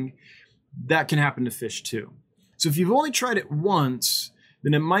 tragic thing. That can happen to fish too. So if you've only tried it once,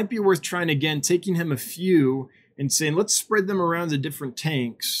 then it might be worth trying again, taking him a few and saying, let's spread them around the different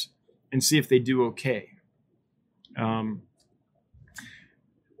tanks and see if they do okay. But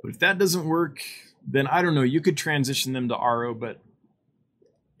if that doesn't work, then I don't know, you could transition them to RO, but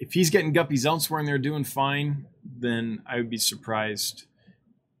if he's getting guppies elsewhere and they're doing fine, then I would be surprised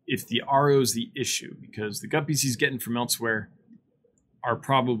if the RO is the issue, because the guppies he's getting from elsewhere are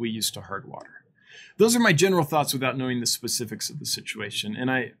probably used to hard water. Those are my general thoughts without knowing the specifics of the situation.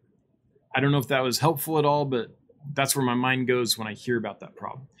 And I don't know if that was helpful at all, but that's where my mind goes when I hear about that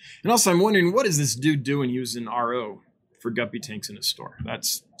problem. And also, I'm wondering, what is this dude doing using RO for guppy tanks in a store?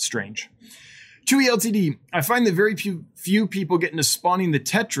 That's strange. Chewy LTD, I find that very few people get into spawning the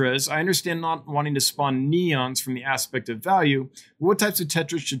tetras. I understand not wanting to spawn neons from the aspect of value, but what types of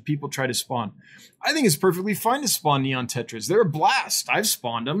tetras should people try to spawn? I think it's perfectly fine to spawn neon tetras. They're a blast. I've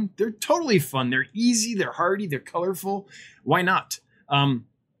spawned them. They're totally fun. They're easy. They're hardy. They're colorful. Why not? I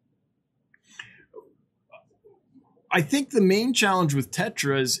think the main challenge with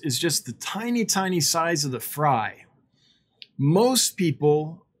tetras is just the tiny, tiny size of the fry. Most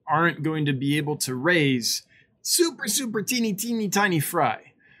people aren't going to be able to raise super, super teeny, teeny, tiny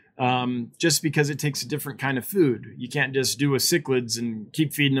fry just because it takes a different kind of food. You can't just do with cichlids and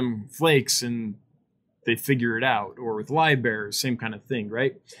keep feeding them flakes and they figure it out. Or with live bears, same kind of thing,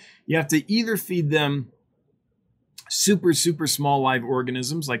 right? You have to either feed them super, super small live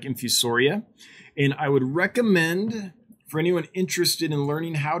organisms like Infusoria. And I would recommend for anyone interested in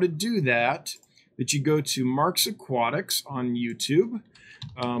learning how to do that, that you go to Mark's Aquatics on YouTube.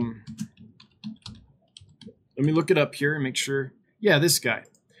 Let me look it up here and make sure. Yeah, this guy,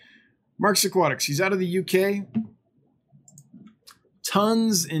 Mark's Aquatics. He's out of the UK.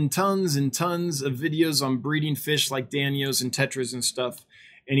 Tons and tons and tons of videos on breeding fish like danios and tetras and stuff.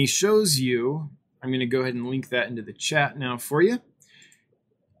 And he shows you, I'm going to go ahead and link that into the chat now for you.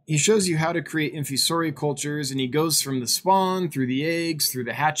 He shows you how to create Infusoria cultures, and he goes from the spawn through the eggs, through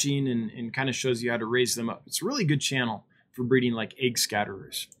the hatching, and kind of shows you how to raise them up. It's a really good channel for breeding like egg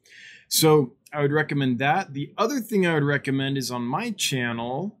scatterers. So I would recommend that. The other thing I would recommend is on my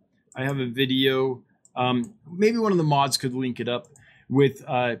channel, I have a video, maybe one of the mods could link it up, with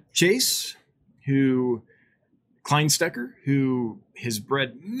Chase, Kleinstecker, who has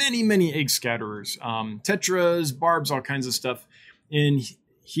bred many, many egg scatterers, tetras, barbs, all kinds of stuff. And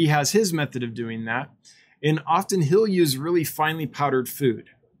he has his method of doing that. And often he'll use really finely powdered food.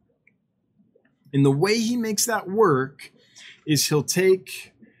 And the way he makes that work is he'll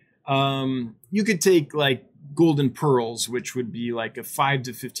take, you could take like golden pearls, which would be like a 5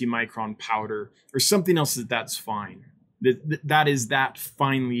 to 50 micron powder, or something else that's fine. That is that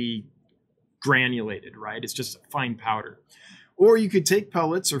finely granulated, right? It's just a fine powder. Or you could take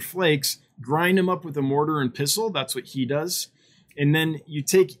pellets or flakes, grind them up with a mortar and pestle. That's what he does. And then you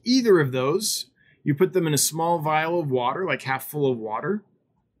take either of those, you put them in a small vial of water, like half full of water,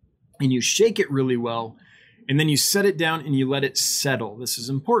 and you shake it really well. And then you set it down and you let it settle. This is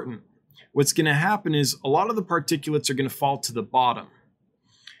important. What's going to happen is a lot of the particulates are going to fall to the bottom,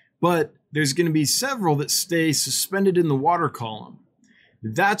 but there's going to be several that stay suspended in the water column.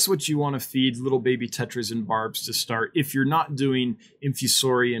 That's what you want to feed little baby tetras and barbs to start if you're not doing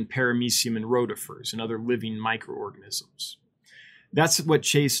Infusoria and Paramecium and rotifers and other living microorganisms. That's what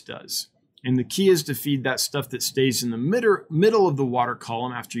Chase does. And the key is to feed that stuff that stays in the middle of the water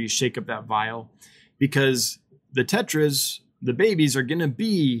column after you shake up that vial, because the tetras, the babies, are going to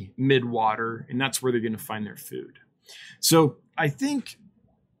be mid-water, and that's where they're going to find their food. So I think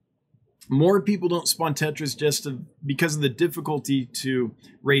more people don't spawn tetras just because of the difficulty to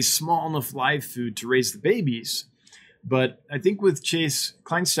raise small enough live food to raise the babies. But I think with Chase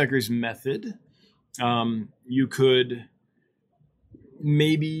Kleinstecker's method, you could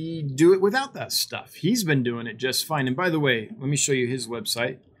maybe do it without that stuff. He's been doing it just fine. And by the way, let me show you his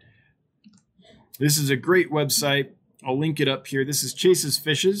website. This is a great website. I'll link it up here. This is Chase's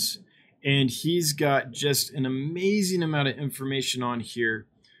Fishes, and he's got just an amazing amount of information on here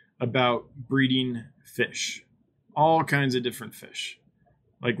about breeding fish. All kinds of different fish.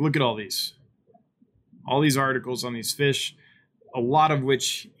 Like, look at all these articles on these fish, a lot of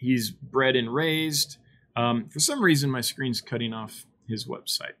which he's bred and raised. For some reason, my screen's cutting off his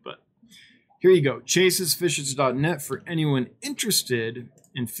website, but here you go. chasesfishes.net for anyone interested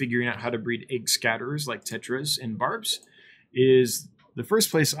in figuring out how to breed egg scatterers like tetras and barbs is the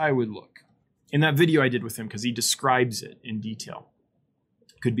first place I would look. In that video I did with him, because he describes it in detail.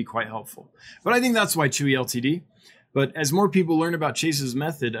 Could be quite helpful. But I think that's why Chewy Ltd. But as more people learn about Chase's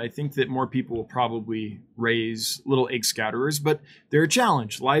method, I think that more people will probably raise little egg scatterers, but they're a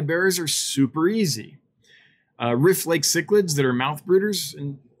challenge. Live bearers are super easy. Rift Lake cichlids that are mouth brooders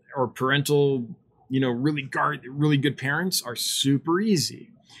or parental, really good parents are super easy.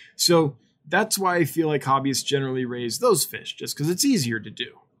 So that's why I feel like hobbyists generally raise those fish, just because it's easier to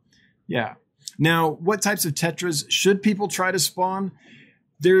do. Yeah. Now, what types of tetras should people try to spawn?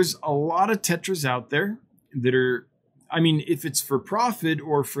 There's a lot of tetras out there that are, if it's for profit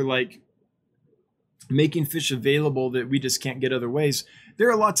or for like making fish available that we just can't get other ways, there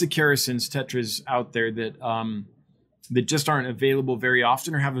are lots of Kerrison's tetras out there that that just aren't available very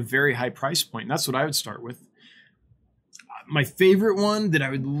often or have a very high price point. And that's what I would start with. My favorite one that I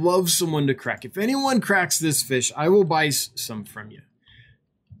would love someone to crack. If anyone cracks this fish, I will buy some from you.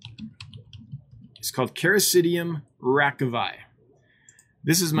 It's called Kerricidium rackevi.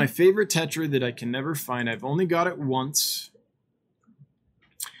 This is my favorite tetra that I can never find. I've only got it once.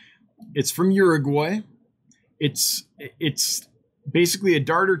 It's from Uruguay. It's basically a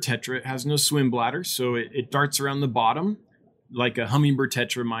darter tetra. It has no swim bladder, so it darts around the bottom like a hummingbird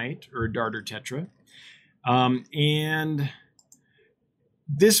tetra might, or a darter tetra. And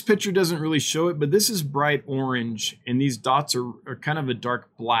this picture doesn't really show it, but this is bright orange, and these dots are kind of a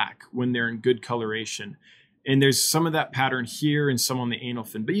dark black when they're in good coloration. And there's some of that pattern here and some on the anal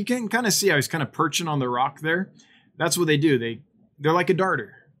fin. But you can kind of see I was kind of perching on the rock there. That's what they do. They're like a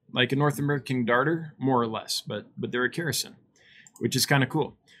darter, like a North American darter, more or less. But they're a Kerrison, which is kind of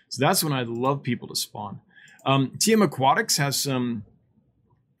cool. So that's when I'd love people to spawn. TM Aquatics has some,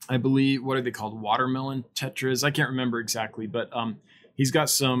 I believe, what are they called? Watermelon tetras. I can't remember exactly, but he's got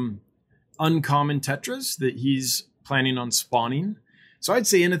some uncommon tetras that he's planning on spawning. So I'd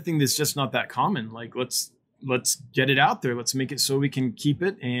say anything that's just not that common, like let's get it out there. Let's make it so we can keep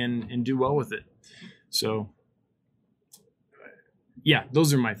it and do well with it. So yeah,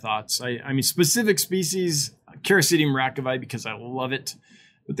 those are my thoughts. I mean, specific species, Kerricidium rackevi, because I love it.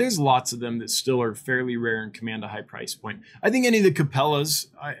 But there's lots of them that still are fairly rare and command a high price point. I think any of the Capellas,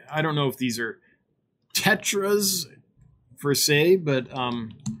 I don't know if these are tetras per se, but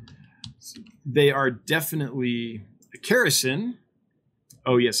they are definitely a Kerrison.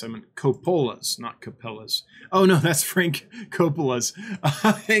 Oh, yes, I meant Coppolas, not Capellas. Oh, no, that's Frank Coppola's.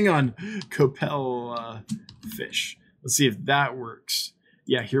 Hang on. Coppella fish. Let's see if that works.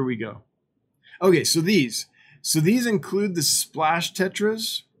 Yeah, here we go. Okay, so these include the splash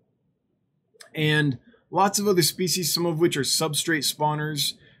tetras and lots of other species, some of which are substrate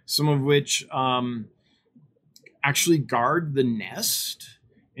spawners, some of which actually guard the nest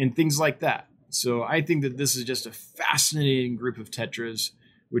and things like that. So I think that this is just a fascinating group of tetras,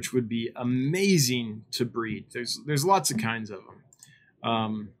 which would be amazing to breed. There's lots of kinds of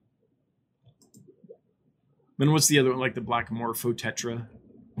them. Then what's the other one, like the black morpho tetra?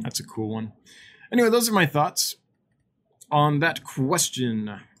 That's a cool one. Anyway, those are my thoughts on that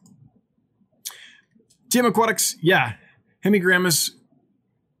question. TM Aquatics, yeah. Hemigrammus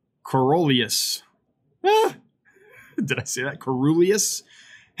coruleus. Did I say that? Coruleus?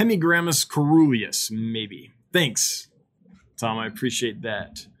 Hemigrammus coruleus, maybe. Thanks, Tom. I appreciate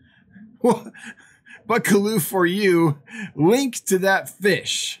that. Buckaloo for you. Link to that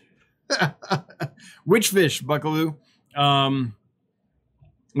fish. Which fish, Buckaloo?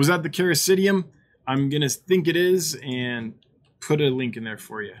 Was that the Kerricidium? I'm going to think it is and put a link in there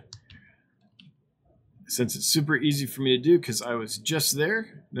for you. Since it's super easy for me to do because I was just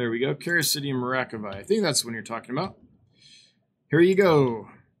there. There we go. Kerricidium rackevi. I think that's what you're talking about. Here you go.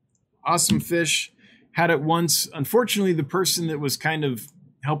 Awesome fish. Had it once. Unfortunately, the person that was kind of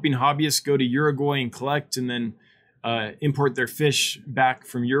helping hobbyists go to Uruguay and collect and then import their fish back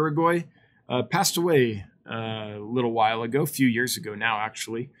from Uruguay passed away a little while ago, a few years ago now,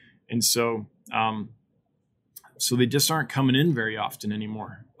 actually. And so so they just aren't coming in very often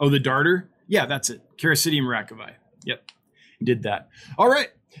anymore. Oh, the darter? Yeah, that's it. Kerricidium rackevi. Yep. did that. All right.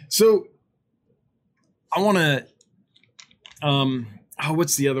 So I want to,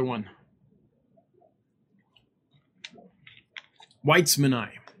 what's the other one? Weitzmanni.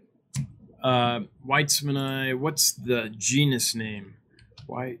 Weitzmanni, what's the genus name?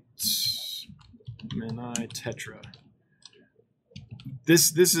 Weitzmanni tetra.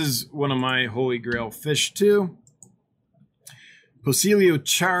 This is one of my holy grail fish too.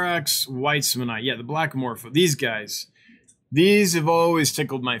 Poecilocharax weitzmanni. Yeah, the black morpho. These guys. These have always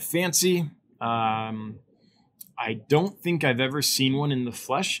tickled my fancy. I don't think I've ever seen one in the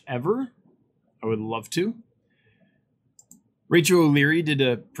flesh, ever. I would love to. Rachel O'Leary did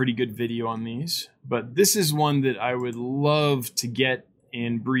a pretty good video on these, but this is one that I would love to get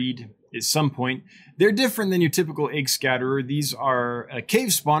and breed at some point. They're different than your typical egg scatterer. These are a cave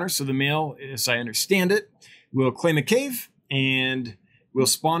spawner, so the male, as I understand it, will claim a cave and will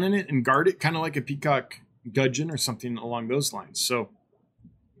spawn in it and guard it, kind of like a peacock gudgeon or something along those lines. So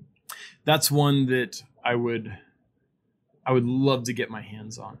that's one that I would love to get my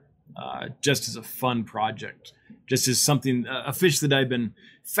hands on, just as a fun project, just as something, a fish that I've been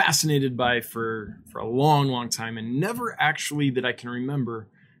fascinated by for a long, long time, and never actually, that I can remember,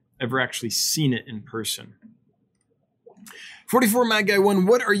 ever actually seen it in person. 44 Mad Guy 1,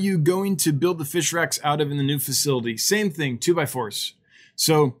 what are you going to build the fish racks out of in the new facility? Same thing, 2x4s.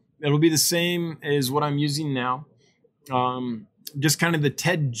 So it'll be the same as what I'm using now. Just kind of the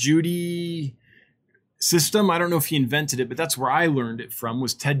Ted Judy system. I don't know if he invented it, but that's where I learned it from,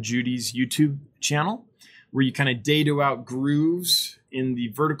 was Ted Judy's YouTube channel, where you kind of dado out grooves in the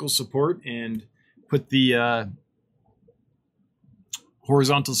vertical support and put the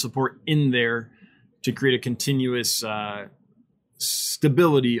horizontal support in there to create a continuous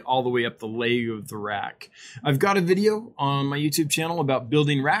stability all the way up the leg of the rack. I've got a video on my YouTube channel about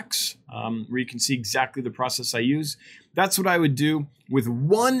building racks, where you can see exactly the process I use. That's what I would do, with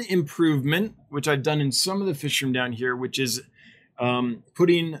one improvement, which I've done in some of the fish room down here, which is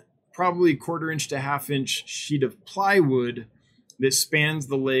putting probably 1/4 inch to 1/2 inch sheet of plywood that spans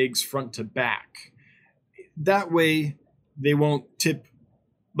the legs front to back. That way they won't tip,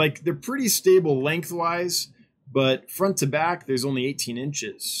 like they're pretty stable lengthwise, but front to back, there's only 18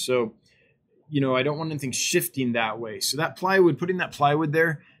 inches. So, I don't want anything shifting that way. So that plywood, putting that plywood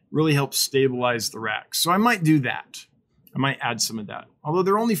there really helps stabilize the rack. So I might do that. I might add some of that. Although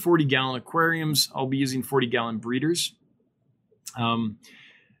they're only 40-gallon aquariums, I'll be using 40-gallon breeders. And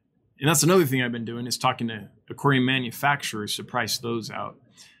that's another thing I've been doing, is talking to aquarium manufacturers to price those out.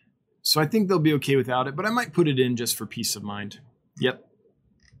 So I think they'll be okay without it, but I might put it in just for peace of mind. Yep.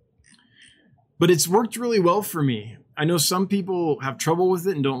 But it's worked really well for me. I know some people have trouble with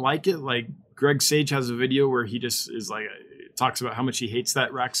it and don't like it. Like Greg Sage has a video where he just is like, talks about how much he hates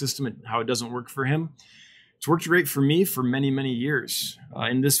that rack system and how it doesn't work for him. It's worked great for me for many, many years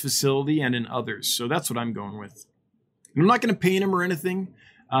in this facility and in others. So that's what I'm going with. And I'm not going to paint them or anything.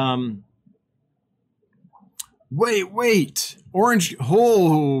 Wait. Orange.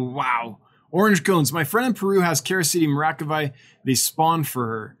 Oh, wow. Orange cones. My friend in Peru has Characidium racovi. They spawn for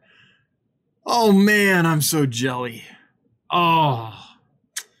her. Oh, man, I'm so jelly. Oh,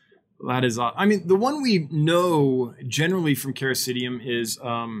 that is awesome. I mean, the one we know generally from Characidium is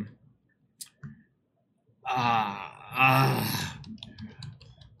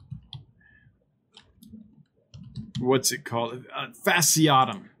what's it called?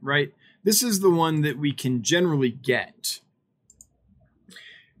 Fasciatum, right? This is the one that we can generally get.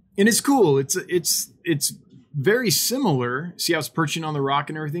 And it's cool. It's very similar. See how it's perching on the rock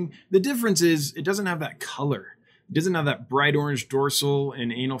and everything? The difference is it doesn't have that color. It doesn't have that bright orange dorsal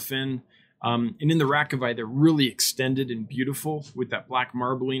and anal fin. And in the racovi, they're really extended and beautiful with that black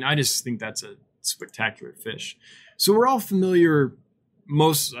marbling. I just think that's a spectacular fish. So we're all familiar,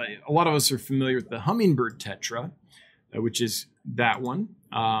 a lot of us are familiar with the hummingbird tetra, which is that one.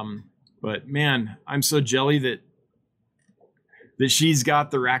 But man, I'm so jelly that she's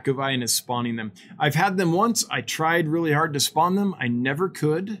got the racovi and is spawning them. I've had them once. I tried really hard to spawn them. I never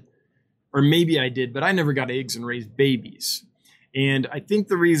could, or maybe I did, but I never got eggs and raised babies. And I think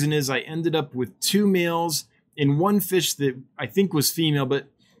the reason is I ended up with 2 males and one fish that I think was female, but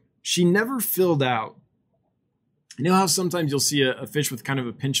she never filled out. You know how sometimes you'll see a fish with kind of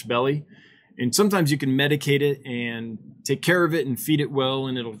a pinched belly, and sometimes you can medicate it and take care of it and feed it well,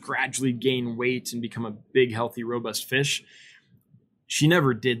 and it'll gradually gain weight and become a big, healthy, robust fish. She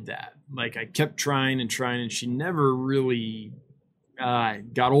never did that. Like, I kept trying, and she never really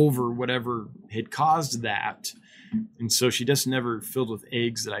got over whatever had caused that. And so she just never filled with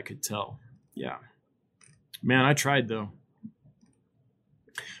eggs that I could tell. Yeah. Man, I tried though.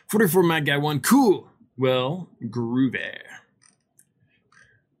 44 Mad Guy 1. Cool. Well, groovy.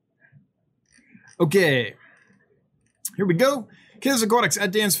 Okay, here we go. Kids Aquatics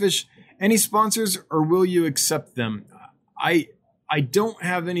at Dan's Fish. Any sponsors, or will you accept them? I don't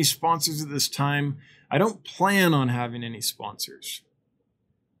have any sponsors at this time. I don't plan on having any sponsors.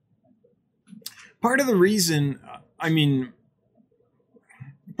 Part of the reason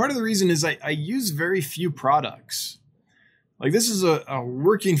is I use very few products. Like, this is a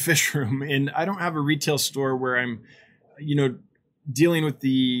working fish room, and I don't have a retail store where I'm, dealing with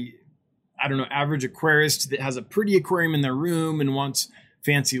the, average aquarist that has a pretty aquarium in their room and wants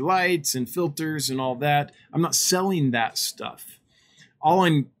fancy lights and filters and all that. I'm not selling that stuff. All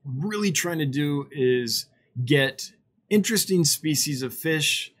I'm really trying to do is get interesting species of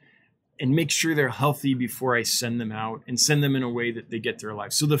fish and make sure they're healthy before I send them out, and send them in a way that they get their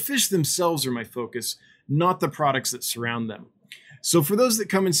life. So the fish themselves are my focus, not the products that surround them. So for those that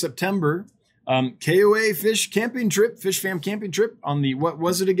come in September, KOA Fish Camping Trip, Fish Fam Camping Trip on the, what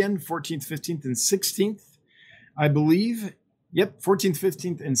was it again? 14th, 15th, and 16th, I believe. Yep, 14th,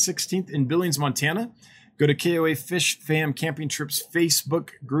 15th, and 16th in Billings, Montana. Go to KOA Fish Fam Camping Trips Facebook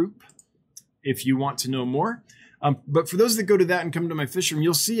group if you want to know more. But for those that go to that and come to my fish room,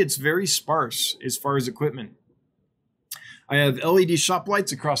 you'll see it's very sparse as far as equipment. I have LED shop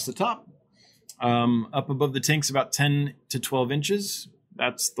lights across the top. Up above the tank's about 10 to 12 inches.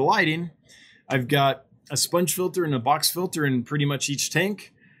 That's the lighting. I've got a sponge filter and a box filter in pretty much each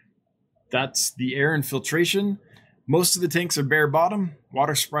tank. That's the air and filtration. Most of the tanks are bare bottom,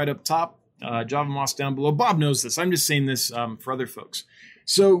 water sprite up top, Java Moss down below. Bob knows this. I'm just saying this for other folks.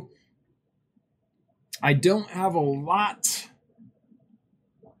 So I don't have a lot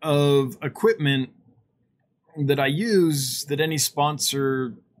of equipment that I use that any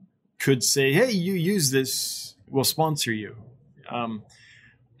sponsor could say, hey, you use this, we'll sponsor you.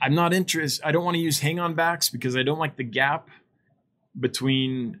 I'm not interested. I don't want to use hang-on backs because I don't like the gap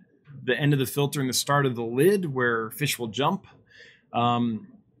between the end of the filter and the start of the lid where fish will jump. I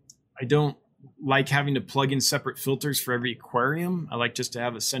don't like having to plug in separate filters for every aquarium. I like just to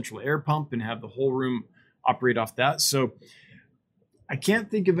have a central air pump and have the whole room operate off that. So I can't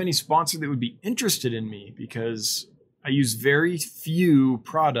think of any sponsor that would be interested in me because I use very few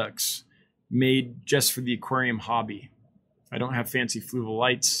products made just for the aquarium hobby. I don't have fancy Fluval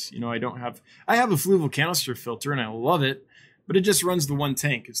lights. I have a Fluval canister filter and I love it, but it just runs the one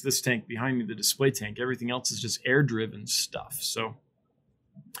tank. It's this tank behind me, the display tank. Everything else is just air driven stuff. So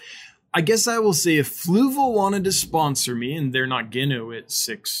I guess I will say if Fluval wanted to sponsor me, and they're not going to at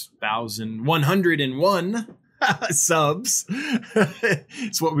 6,101 subs.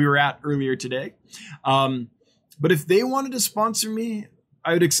 It's what we were at earlier today. But if they wanted to sponsor me,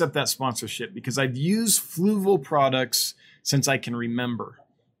 I would accept that sponsorship because I've used Fluval products since I can remember,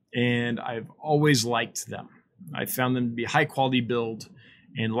 and I've always liked them. I found them to be high quality build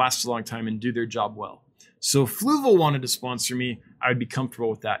and last a long time and do their job well. So if Fluval wanted to sponsor me, I would be comfortable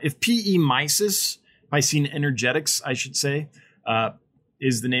with that. If PE Mysis, Piscine Energetics, I should say,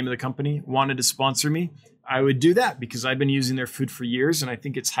 is the name of the company, wanted to sponsor me, I would do that because I've been using their food for years and I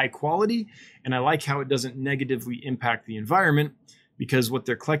think it's high quality and I like how it doesn't negatively impact the environment because what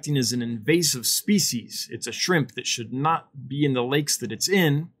they're collecting is an invasive species. It's a shrimp that should not be in the lakes that it's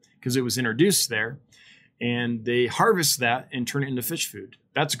in because it was introduced there. And they harvest that and turn it into fish food.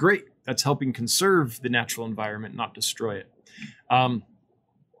 That's great. That's helping conserve the natural environment, not destroy it. So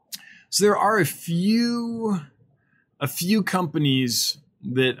there are a few companies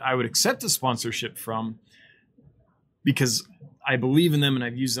that I would accept a sponsorship from because I believe in them and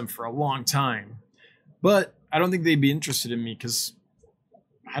I've used them for a long time. But I don't think they'd be interested in me because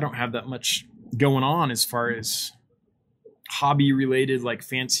I don't have that much going on as far as hobby related, like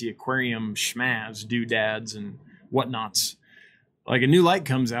fancy aquarium schmaz, doodads and whatnots. Like a new light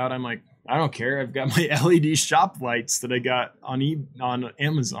comes out, I'm like, I don't care. I've got my LED shop lights that I got on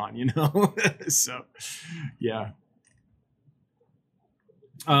Amazon, So, yeah.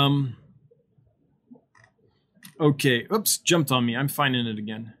 Okay. Oops, jumped on me. I'm finding it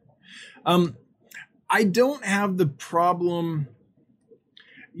again. I don't have the problem.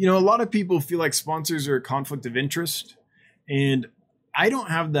 A lot of people feel like sponsors are a conflict of interest, and I don't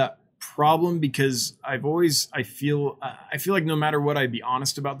have that problem because I feel like no matter what, I'd be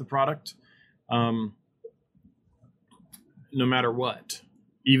honest about the product. No matter what,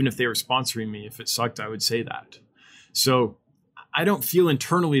 even if they were sponsoring me, if it sucked, I would say that. So I don't feel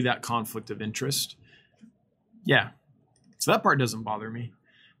internally that conflict of interest. Yeah. So that part doesn't bother me,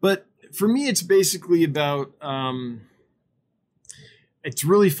 but for me, it's basically about, it's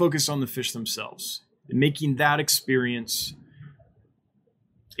really focused on the fish themselves and making that experience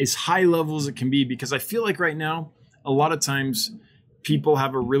as high level as it can be, because I feel like right now, a lot of times people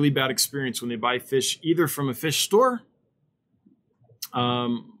have a really bad experience when they buy fish, either from a fish store, a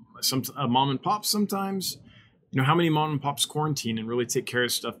mom and pop sometimes. How many mom and pops quarantine and really take care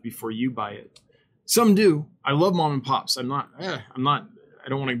of stuff before you buy it? Some do. I love mom and pops. I don't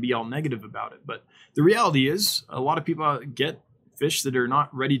want to be all negative about it, but the reality is a lot of people get fish that are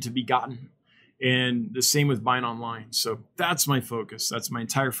not ready to be gotten. And the same with buying online. So that's my focus. That's my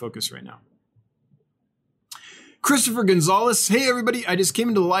entire focus right now. Christopher Gonzalez. Hey, everybody. I just came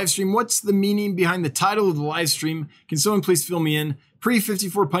into the live stream. What's the meaning behind the title of the live stream? Can someone please fill me in?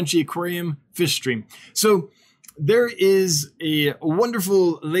 Pre-54 Punchy Aquarium Fish Stream. So there is a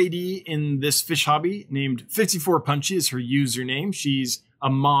wonderful lady in this fish hobby named 54 Punchy is her username. She's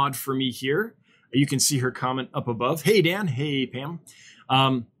a mod for me here. You can see her comment up above. Hey, Dan. Hey, Pam.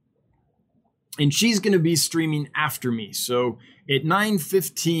 And she's going to be streaming after me. So at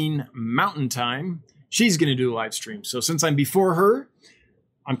 9:15 Mountain Time, she's going to do a live stream. So since I'm before her,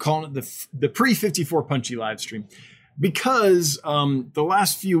 I'm calling it the pre-54 Punchy live stream. Because the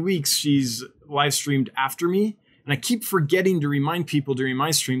last few weeks, she's live streamed after me. And I keep forgetting to remind people during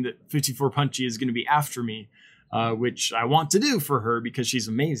my stream that 54 Punchy is going to be after me, which I want to do for her because she's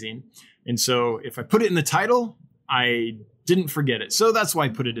amazing. And so if I put it in the title, I didn't forget it. So that's why I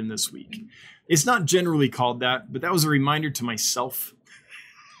put it in this week. It's not generally called that, but that was a reminder to myself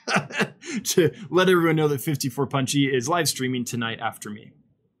to let everyone know that 54 Punchy is live streaming tonight after me.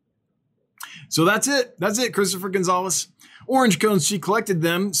 So that's it. That's it, Christopher Gonzalez. Orange cones, she collected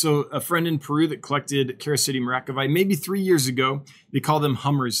them. So a friend in Peru that collected Caracity Maracovai maybe 3 years ago. They call them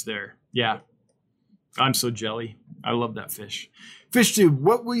hummers there. Yeah, I'm so jelly. I love that fish. FishTube,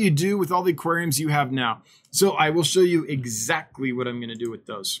 what will you do with all the aquariums you have now? So I will show you exactly what I'm going to do with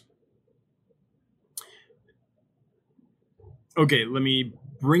those. Okay, let me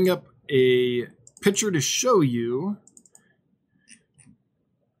bring up a picture to show you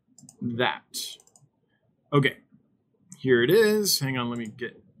that. Okay, here it is. Hang on, let me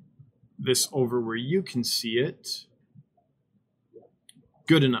get this over where you can see it.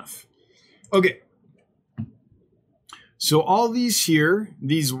 Good enough. Okay. So all these here,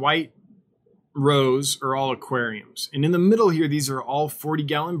 these white rows are all aquariums. And in the middle here, these are all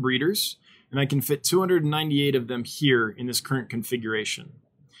 40-gallon breeders. And I can fit 298 of them here in this current configuration.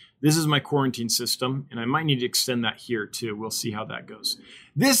 This is my quarantine system, and I might need to extend that here too. We'll see how that goes.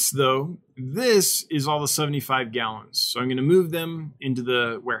 This, though, this is all the 75 gallons. So I'm going to move them into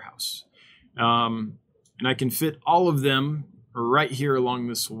the warehouse. And I can fit all of them right here along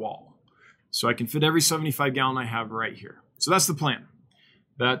this wall. So I can fit every 75 gallon I have right here. So that's the plan.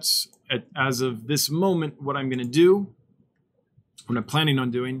 That's, as of this moment, what I'm going to do, what I'm planning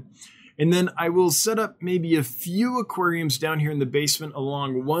on doing. And then I will set up maybe a few aquariums down here in the basement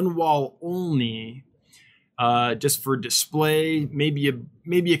along one wall only, just for display. Maybe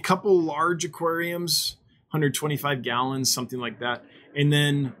a couple large aquariums, 125 gallons, something like that. And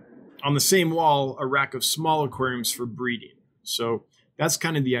then on the same wall, a rack of small aquariums for breeding. So that's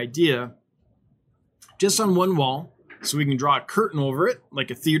kind of the idea. Just on one wall, so we can draw a curtain over it, like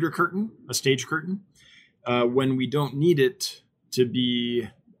a theater curtain, a stage curtain, when we don't need it to be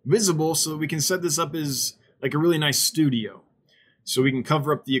visible, so we can set this up as like a really nice studio. So we can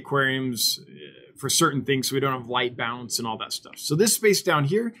cover up the aquariums for certain things so we don't have light bounce and all that stuff. So this space down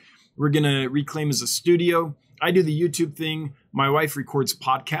here, we're going to reclaim as a studio. I do the YouTube thing. My wife records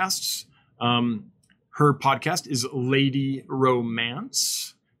podcasts. Her podcast is Lady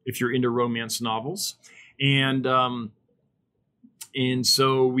Romance, if you're into romance novels. And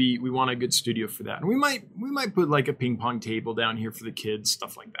so we want a good studio for that. And we might put like a ping pong table down here for the kids,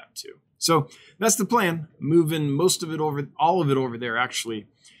 stuff like that too. So that's the plan. Moving all of it over there actually,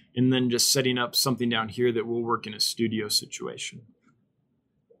 and then just setting up something down here that will work in a studio situation.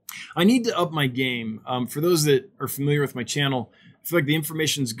 I need to up my game. For those that are familiar with my channel, I feel like the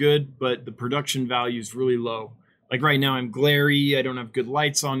information's good, but the production value is really low. Like right now I'm glary. I don't have good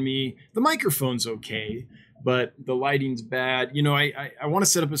lights on me. The microphone's okay, but the lighting's bad. I want to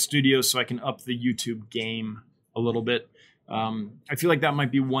set up a studio so I can up the YouTube game a little bit. I feel like that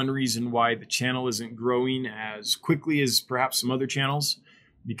might be one reason why the channel isn't growing as quickly as perhaps some other channels,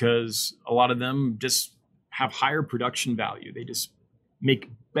 because a lot of them just have higher production value. They just make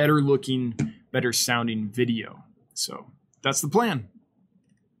better looking, better sounding video. So that's the plan.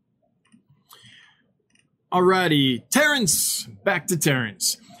 Alrighty, Terrence, back to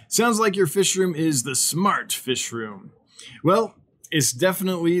Terrence. Sounds like your fish room is the smart fish room. Well, it's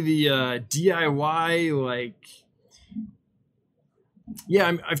definitely the DIY,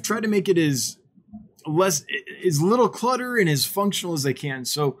 I've tried to make it as little clutter and as functional as I can.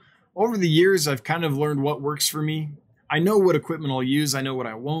 So over the years, I've kind of learned what works for me. I know what equipment I'll use. I know what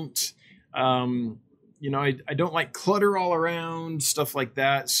I won't. I don't like clutter all around, stuff like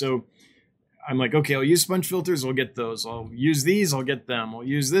that. So I'm like, okay, I'll use sponge filters. I'll get those. I'll use these. I'll get them. I'll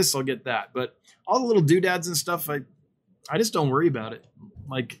use this. I'll get that. But all the little doodads and stuff, I just don't worry about it.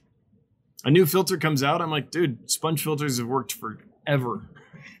 Like a new filter comes out. I'm like, dude, sponge filters have worked forever.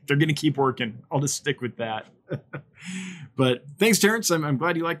 They're going to keep working. I'll just stick with that. But thanks, Terrence. I'm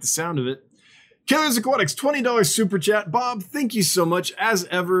glad you like the sound of it. Killers Aquatics, $20 super chat. Bob, thank you so much. As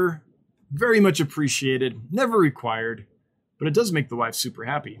ever, very much appreciated. Never required, but it does make the wife super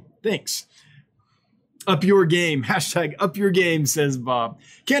happy. Thanks. Up your game. Hashtag up your game, says Bob.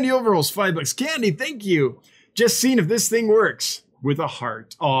 Candy Overalls, $5. Candy, thank you. Just seeing if this thing works. With a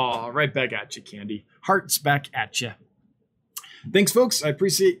heart. Oh, right back at you, Candy. Hearts back at you. Thanks, folks. I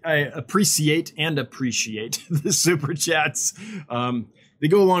appreciate the super chats. They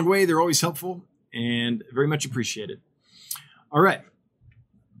go a long way. They're always helpful and very much appreciated. All right.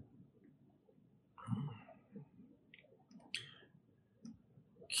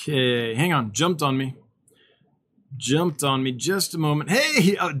 Okay, hang on. Jumped on me just a moment.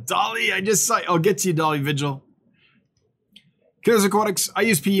 Hey, Dolly, I just saw. I'll get to you, Dolly Vigil. Killers Aquatics, I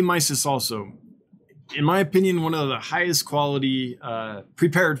use PE Mysis also. In my opinion, one of the highest quality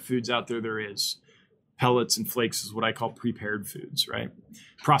prepared foods out there is. Pellets and flakes is what I call prepared foods, right?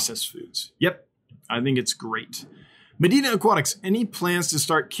 Processed foods. Yep, I think it's great. Medina Aquatics, any plans to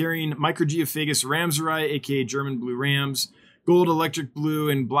start carrying Microgeophagus ramseri, aka German blue rams, gold, electric blue,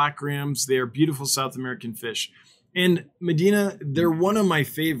 and black rams? They are beautiful South American fish. And Medina, they're one of my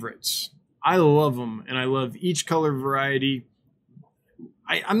favorites. I love them, and I love each color variety.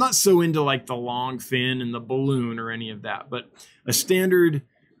 I'm not so into like the long fin and the balloon or any of that, but a standard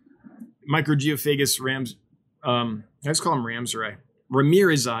Microgeophagus rams, I just call them ramseri,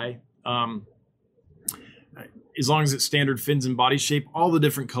 Ramirezi, as long as it's standard fins and body shape, all the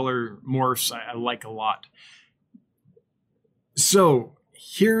different color morphs I like a lot. So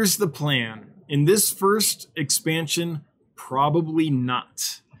here's the plan. In this first expansion, probably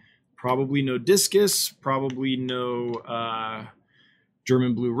not. Probably no discus, probably no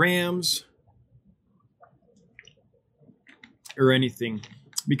German blue rams or anything,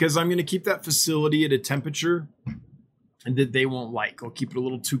 because I'm going to keep that facility at a temperature that they won't like. I'll keep it a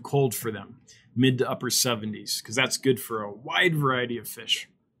little too cold for them, mid to upper 70s, because that's good for a wide variety of fish.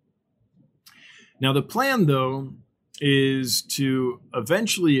 Now, the plan, though, is to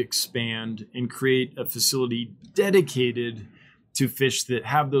eventually expand and create a facility dedicated to fish that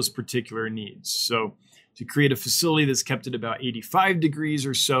have those particular needs. So to create a facility that's kept at about 85 degrees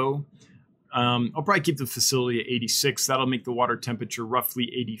or so. I'll probably keep the facility at 86. That'll make the water temperature roughly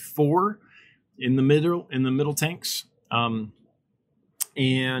 84 in the middle tanks. And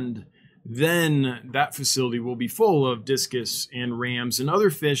then that facility will be full of discus and rams and other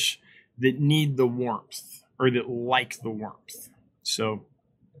fish that need the warmth or that like the warmth. So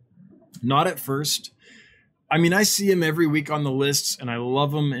not at first. I mean, I see them every week on the lists and I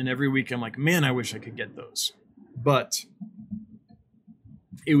love them. And every week I'm like, man, I wish I could get those. But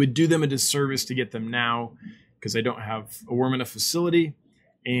it would do them a disservice to get them now because I don't have a warm enough facility.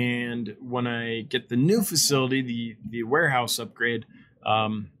 And when I get the new facility, the warehouse upgrade,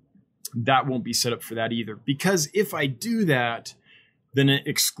 that won't be set up for that either. Because if I do that, then it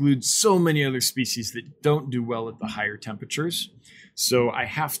excludes so many other species that don't do well at the higher temperatures. So I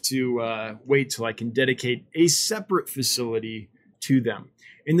have to wait till I can dedicate a separate facility to them.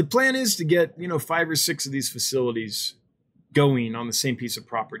 And the plan is to get, 5 or 6 of these facilities going on the same piece of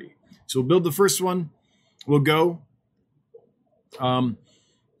property. So we'll build the first one. We'll go.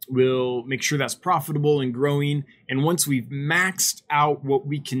 We'll make sure that's profitable and growing. And once we've maxed out what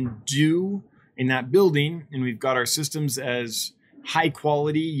we can do in that building, and we've got our systems as high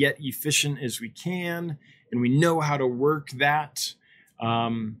quality yet efficient as we can, and we know how to work that,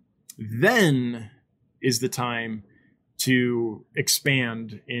 then is the time to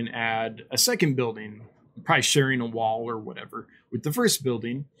expand and add a second building, probably sharing a wall or whatever with the first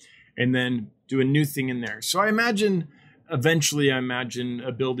building, and then do a new thing in there. So eventually I imagine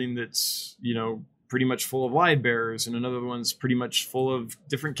a building that's, pretty much full of live bearers, and another one's pretty much full of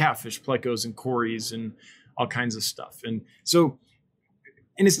different catfish, plecos and cories and all kinds of stuff. And so,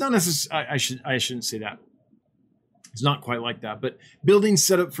 and it's not necessarily, I shouldn't say that. It's not quite like that, but buildings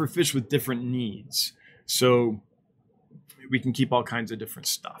set up for fish with different needs. So we can keep all kinds of different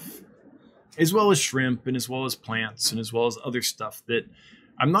stuff, as well as shrimp and as well as plants and as well as other stuff that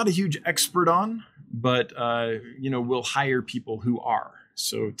I'm not a huge expert on, but, we'll hire people who are.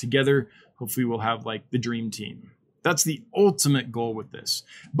 So together, hopefully we'll have like the dream team. That's the ultimate goal with this.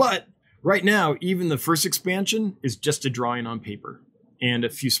 But Right now, even the first expansion is just a drawing on paper and a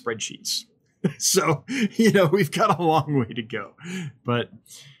few spreadsheets. So, we've got a long way to go. But,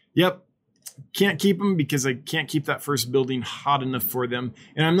 yep, can't keep them because I can't keep that first building hot enough for them.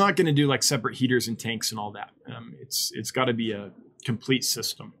 And I'm not going to do like separate heaters and tanks and all that. It's got to be a complete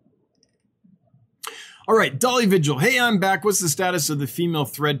system. All right, Dolly Vigil. Hey, I'm back. What's the status of the female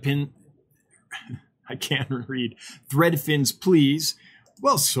thread pin? I can't read. Thread fins, please.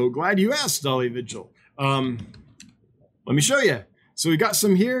 Well, so glad you asked, Dolly Vigil. Let me show you. So we got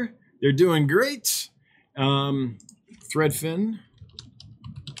some here. They're doing great. Thread fin.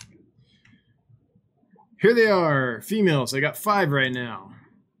 Here they are, females. I got 5 right now.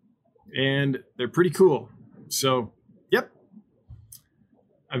 And they're pretty cool. So, yep.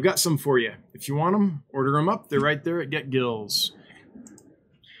 I've got some for you. If you want them, order them up. They're right there at Get Gills.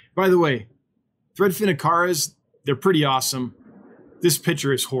 By the way, Threadfin Acaras, they're pretty awesome. This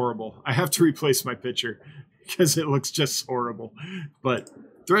picture is horrible. I have to replace my picture because it looks just horrible. But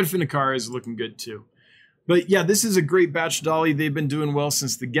Threadfin Acara is looking good too. But yeah, this is a great batch, Dolly. They've been doing well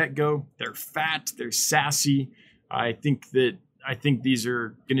since the get-go. They're fat. They're sassy. I think these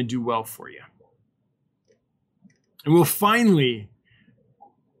are going to do well for you. And we'll finally,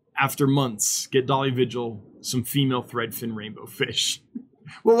 after months, get Dolly Vigil some female threadfin rainbow fish.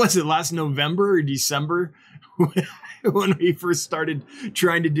 What was it, last November or December when we first started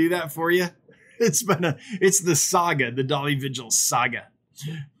trying to do that for you? It's the saga, the Dolly Vigil saga.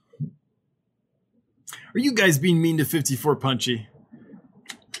 Are you guys being mean to 54 Punchy?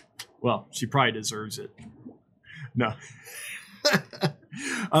 Well, she probably deserves it. No.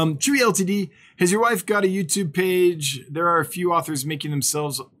 Chewy LTD, has your wife got a YouTube page? There are a few authors marketing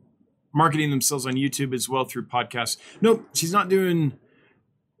themselves on YouTube as well through podcasts. Nope, she's not doing.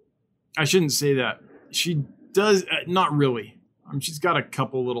 I shouldn't say that. She does, not really. She's got a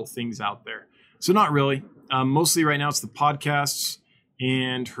couple little things out there. So not really. Mostly right now it's the podcasts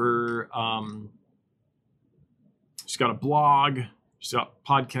and her, she's got a blog, she's got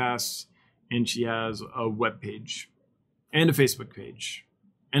podcasts, and she has a web page and a Facebook page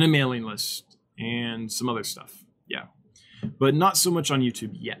and a mailing list and some other stuff. Yeah. But not so much on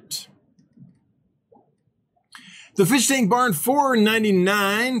YouTube yet. The Fish Tank Barn,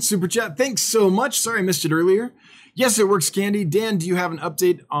 $4.99 super chat. Thanks so much. Sorry I missed it earlier. Yes, it works, Candy. Dan, do you have an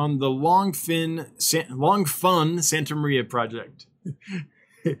update on the Long Fun Santa Maria project?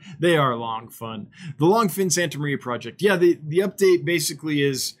 They are long fun. The Long Fin Santa Maria project. Yeah, the update basically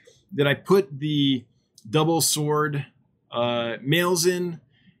is that I put the double sword males in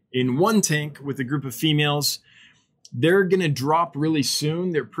one tank with a group of females. They're going to drop really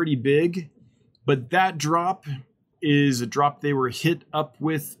soon. They're pretty big, but that drop is a drop they were hit up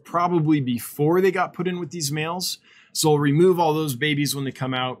with probably before they got put in with these males. So I'll remove all those babies when they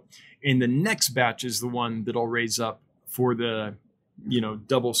come out. And the next batch is the one that I'll raise up for the,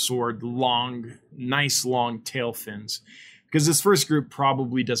 double sword, nice long tail fins. Because this first group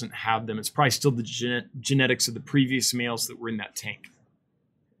probably doesn't have them. It's probably still the genetics of the previous males that were in that tank.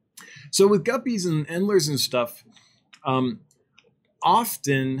 So with guppies and endlers and stuff,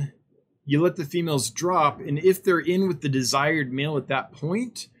 often you let the females drop, and if they're in with the desired male at that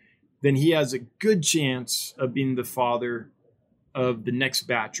point, then he has a good chance of being the father of the next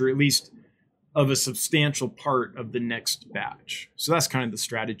batch, or at least of a substantial part of the next batch. So that's kind of the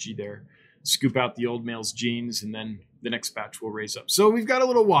strategy there. Scoop out the old male's genes, and then the next batch will raise up. So we've got a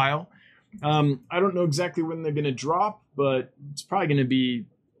little while. I don't know exactly when they're going to drop, but it's probably going to be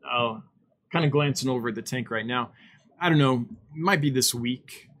kind of glancing over the tank right now. I don't know. It might be this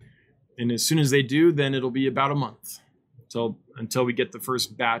week. And as soon as they do, then it'll be about a month until we get the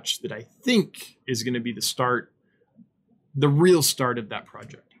first batch that I think is going to be the real start of that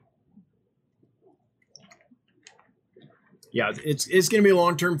project. Yeah, it's going to be a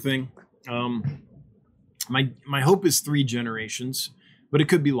long-term thing. My hope is 3 generations, but it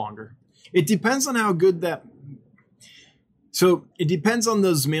could be longer. It depends on how good that. So it depends on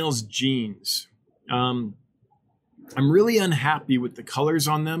those males' genes. I'm really unhappy with the colors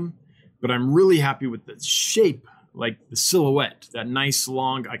on them, but I'm really happy with the shape, like the silhouette, that nice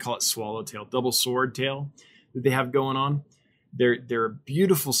long, I call it swallowtail, double sword tail that they have going on. They're a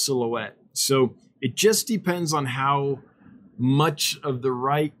beautiful silhouette. So it just depends on how much of the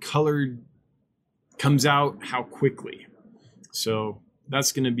right color comes out, how quickly. So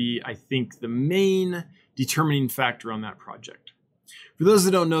that's going to be, I think, the main determining factor on that project. For those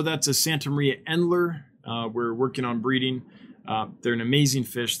that don't know, that's a Santa Maria Endler. We're working on breeding. They're an amazing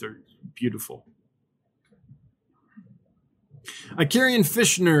fish. They're beautiful. Icarian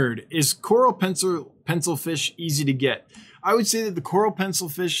Fish Nerd, is coral pencil pencil fish, easy to get. I would say that the coral pencil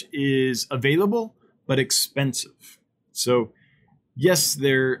fish is available, but expensive. So yes,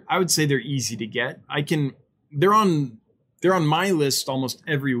 I would say they're easy to get. They're on my list almost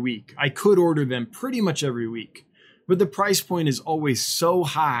every week. I could order them pretty much every week, but the price point is always so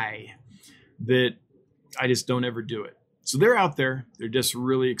high that I just don't ever do it. So they're out there. They're just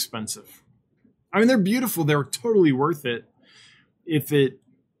really expensive. I mean, they're beautiful. They're totally worth it.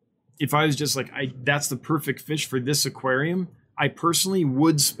 If I was just like, that's the perfect fish for this aquarium, I personally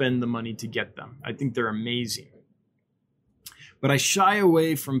would spend the money to get them. I think they're amazing. But I shy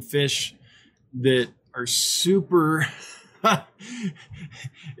away from fish that are super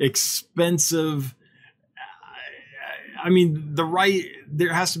expensive. I mean, the right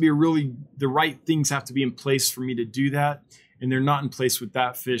things have to be in place for me to do that. And they're not in place with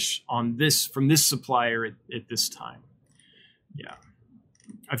that fish from this supplier at this time. Yeah.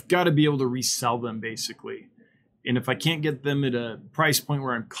 I've got to be able to resell them basically. And if I can't get them at a price point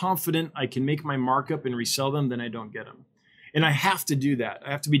where I'm confident I can make my markup and resell them, then I don't get them. And I have to do that.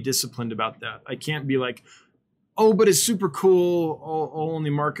 I have to be disciplined about that. I can't be like, oh, but it's super cool. I'll only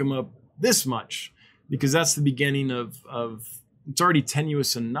mark them up this much, because that's the beginning of it's already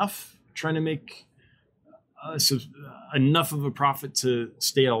tenuous enough trying to make enough of a profit to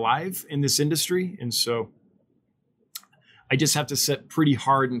stay alive in this industry. And so I just have to set pretty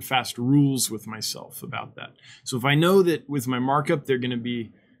hard and fast rules with myself about that. So if I know that with my markup, they're going to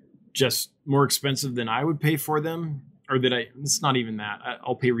be just more expensive than I would pay for them, or that it's not even that.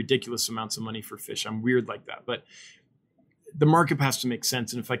 I'll pay ridiculous amounts of money for fish. I'm weird like that, but the markup has to make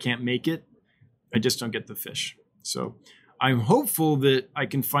sense. And if I can't make it, I just don't get the fish. So I'm hopeful that I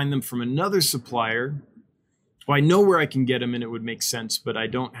can find them from another supplier. Well, I know where I can get them and it would make sense, but I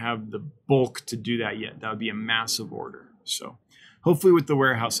don't have the bulk to do that yet. That would be a massive order. So hopefully with the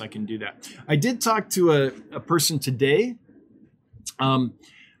warehouse, I can do that. I did talk to a person today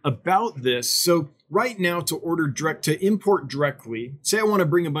about this. So right now, to import directly, say I want to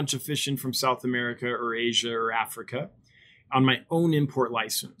bring a bunch of fish in from South America or Asia or Africa on my own import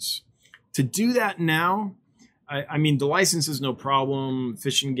license. To do that now, I mean, the license is no problem,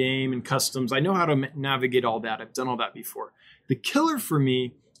 Fish and Game and customs. I know how to navigate all that. I've done all that before. The killer for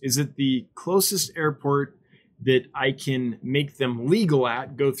me is that the closest airport that I can make them legal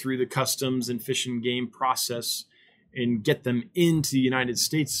at, go through the customs and Fish and Game process and get them into the United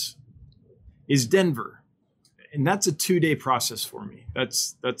States, is Denver. And that's a 2-day process for me.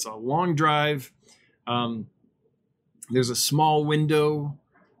 That's a long drive. There's a small window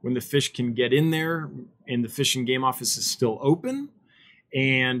when the fish can get in there and the Fish and Game office is still open.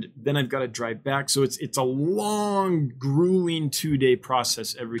 And then I've got to drive back. So it's a long, grueling 2-day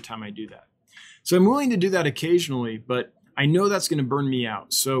process every time I do that. So I'm willing to do that occasionally, but I know that's going to burn me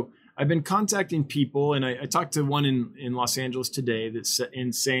out. So I've been contacting people, and I talked to one in Los Angeles today that's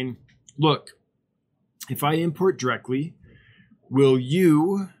saying, look, if I import directly, will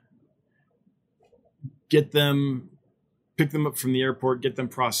you get them, pick them up from the airport, get them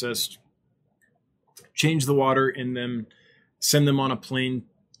processed, change the water, and then send them on a plane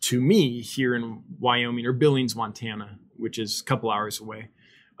to me here in Wyoming or Billings, Montana, which is a couple hours away.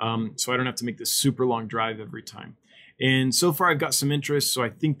 So I don't have to make this super long drive every time. And so far I've got some interest, so I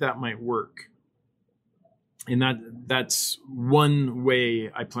think that might work. And that's one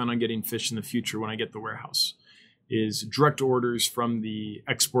way I plan on getting fish in the future when I get the warehouse, is direct orders from the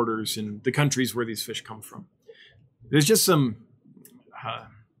exporters in the countries where these fish come from. There's just some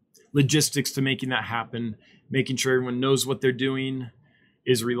logistics to making that happen, making sure everyone knows what they're doing,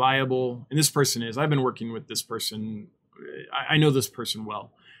 is reliable. And this person is. I've been working with this person. I know this person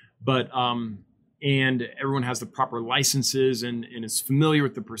well. But and everyone has the proper licenses and is familiar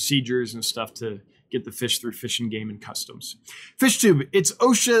with the procedures and stuff to get the fish through Fish and Game and customs. FishTube, it's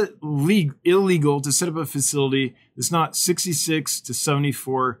OSHA illegal to set up a facility that's not 66 to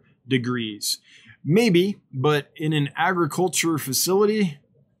 74 degrees. Maybe, but in an agriculture facility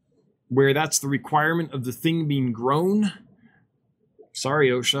where that's the requirement of the thing being grown, sorry,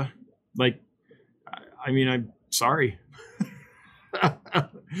 OSHA. Like, I mean, I'm sorry. I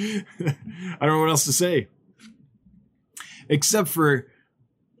don't know what else to say. Except for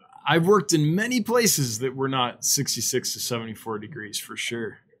I've worked in many places that were not 66 to 74 degrees for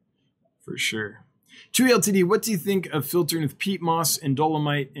sure. For sure. Chewy LTD, what do you think of filtering with peat moss and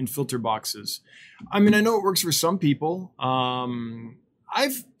dolomite in filter boxes? I mean, I know it works for some people.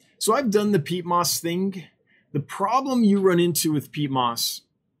 I've done the peat moss thing. The problem you run into with peat moss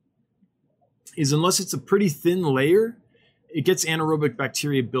is unless it's a pretty thin layer, it gets anaerobic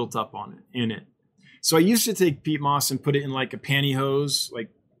bacteria built up in it. So I used to take peat moss and put it in like a pantyhose, like,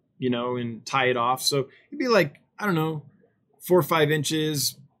 and tie it off. So it'd be like, I don't know, 4 or 5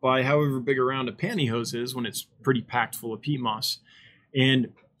 inches by however big around a pantyhose is when it's pretty packed full of peat moss.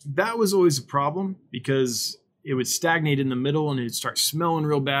 And that was always a problem because it would stagnate in the middle and it'd start smelling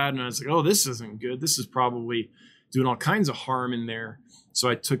real bad. And I was like, oh, this isn't good. This is probably doing all kinds of harm in there. So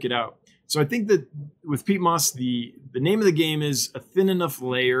I took it out. So I think that with peat moss, the name of the game is a thin enough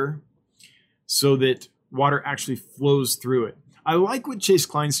layer so that water actually flows through it. I like what Chase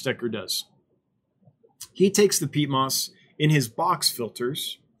Kleinstecker does. He takes the peat moss in his box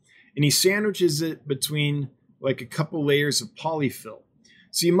filters and he sandwiches it between like a couple layers of polyfill.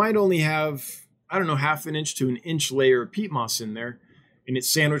 So you might only have, I don't know, 1/2 inch to 1 inch layer of peat moss in there, and it's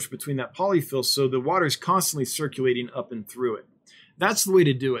sandwiched between that polyfill, so the water is constantly circulating up and through it. That's the way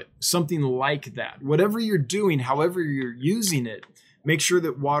to do it. Something like that. Whatever you're doing, however you're using it, make sure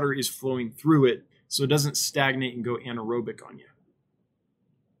that water is flowing through it so it doesn't stagnate and go anaerobic on you.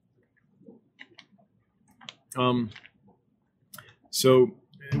 So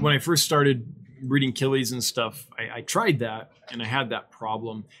when I first started breeding killies and stuff, I tried that and I had that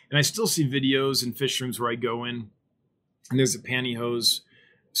problem. And I still see videos in fish rooms where I go in and there's a pantyhose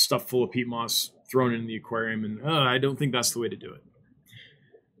stuffed full of peat moss thrown in the aquarium. And I don't think that's the way to do it.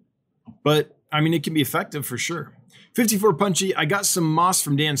 But I mean, it can be effective for sure. 54 Punchy, I got some moss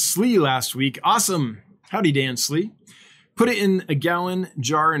from Dan Slee last week. Awesome. Howdy, Dan Slee. Put it in a gallon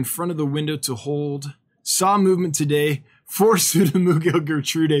jar in front of the window to hold. Saw movement today. 4 Pseudomugil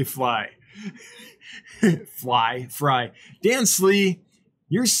gertrude fly. Fry. Dan Slee,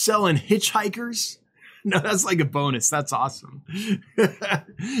 you're selling hitchhikers? No, that's like a bonus. That's awesome.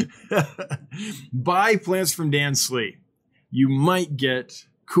 Buy plants from Dan Slee. You might get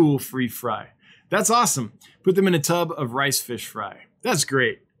cool free fry. That's awesome. Put them in a tub of rice fish fry. That's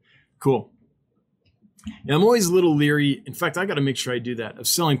great. Cool. And I'm always a little leery. In fact, I got to make sure I do that, of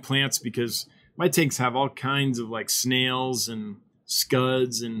selling plants, because my tanks have all kinds of like snails and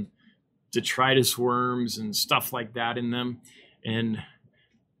scuds and detritus worms and stuff like that in them. And,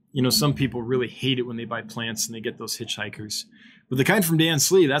 some people really hate it when they buy plants and they get those hitchhikers. But the kind from Dan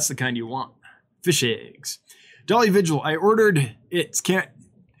Slee, that's the kind you want. Fish eggs. Dolly Vigil, I ordered it.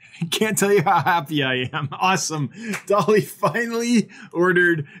 Can't tell you how happy I am. Awesome. Dolly finally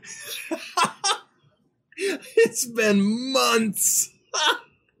ordered. It's been months.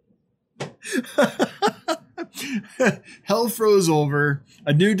 Hell froze over.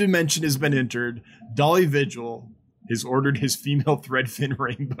 A new dimension has been entered. Dolly Vigil has ordered his female threadfin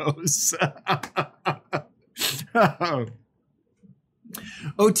rainbows.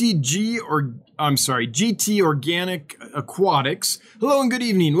 GT Organic Aquatics. Hello and good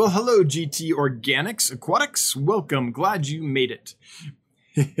evening. Well, hello, GT Organics Aquatics. Welcome. Glad you made it.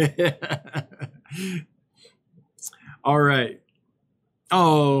 All right.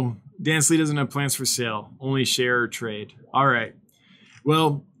 Oh, Dan Slee doesn't have plants for sale. Only share or trade. All right.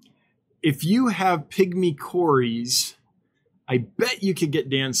 Well, if you have pygmy cories, I bet you could get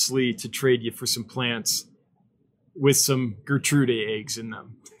Dan Slee to trade you for some plants with some Gertrude eggs in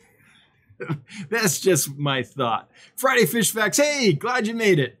them. That's just my thought. Friday Fish Facts. Hey, glad you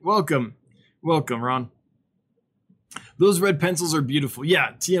made it. Welcome. Welcome, Ron. Those red pencils are beautiful.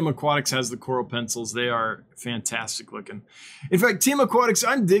 Yeah, TM Aquatics has the coral pencils. They are fantastic looking. In fact, TM Aquatics,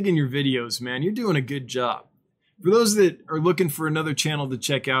 I'm digging your videos, man. You're doing a good job. For those that are looking for another channel to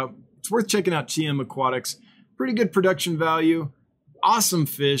check out, it's worth checking out TM Aquatics. Pretty good production value, awesome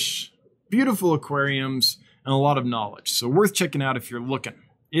fish, beautiful aquariums, and a lot of knowledge. So worth checking out if you're looking.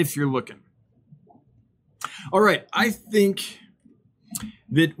 All right, I think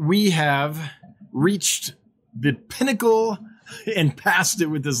that we have reached the pinnacle and passed it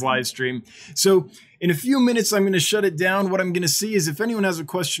with this live stream. So in a few minutes, I'm going to shut it down. What I'm going to see is if anyone has a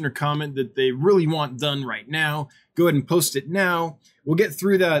question or comment that they really want done right now, go ahead and post it now. We'll get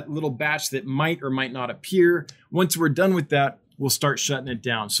through that little batch that might or might not appear. Once we're done with that, we'll start shutting it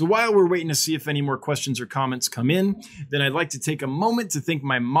down. So while we're waiting to see if any more questions or comments come in, then I'd like to take a moment to thank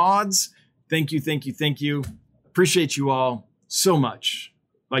my mods. Thank you. Appreciate you all so much,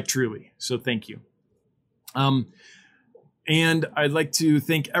 like truly. So thank you. And I'd like to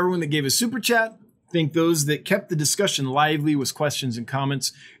thank everyone that gave a super chat. Thank those that kept the discussion lively with questions and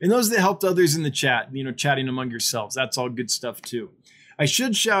comments, and those that helped others in the chat, chatting among yourselves. That's all good stuff too. I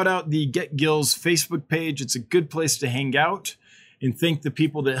should shout out the Get Gills Facebook page. It's a good place to hang out, and thank the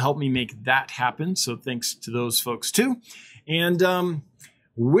people that helped me make that happen. So thanks to those folks too. And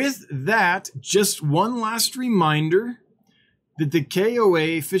with that, just one last reminder that the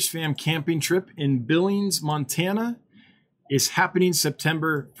KOA Fish Fam camping trip in Billings, Montana is happening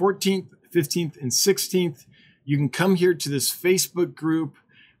September 14th, 15th, and 16th. You can come here to this Facebook group.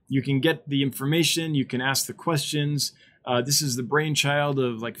 You can get the information. You can ask the questions. This is the brainchild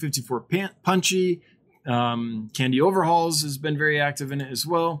of like 54 Punchy. Candy Overhauls has been very active in it as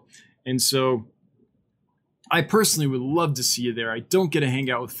well. And so I personally would love to see you there. I don't get to hang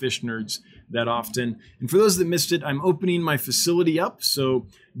out with fish nerds that often. And for those that missed it, I'm opening my facility up. So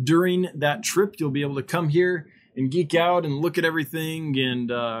during that trip, you'll be able to come here and geek out and look at everything and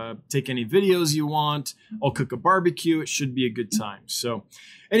take any videos you want. I'll cook a barbecue. It should be a good time. So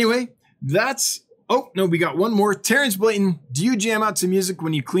anyway, that's... Oh, no, we got one more. Terrence Blayton, do you jam out to music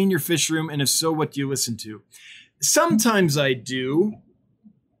when you clean your fish room? And if so, what do you listen to? Sometimes I do,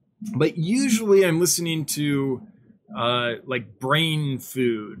 but usually I'm listening to like brain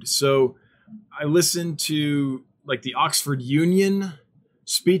food. So I listen to like the Oxford Union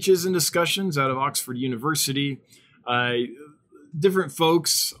speeches and discussions out of Oxford University. Different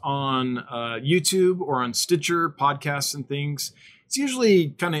folks on YouTube or on Stitcher, podcasts and things. It's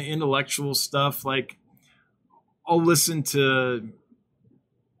usually kind of intellectual stuff. Like I'll listen to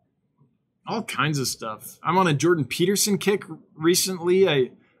all kinds of stuff. I'm on a Jordan Peterson kick recently.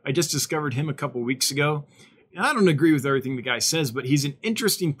 I just discovered him a couple weeks ago. And I don't agree with everything the guy says, but he's an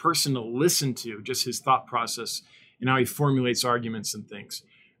interesting person to listen to, just his thought process and how he formulates arguments and things.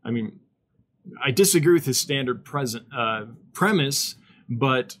 I mean, I disagree with his standard premise,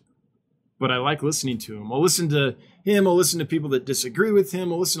 but I like listening to him. I'll listen to him. I'll listen to people that disagree with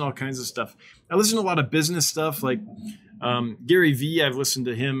him. I'll listen to all kinds of stuff. I listen to a lot of business stuff like Gary Vee. I've listened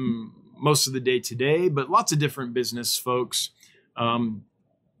to him most of the day today, but lots of different business folks.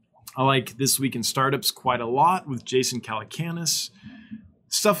 I like This Week in Startups quite a lot with Jason Calacanis,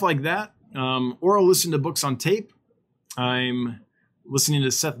 stuff like that. Or I'll listen to books on tape. I'm listening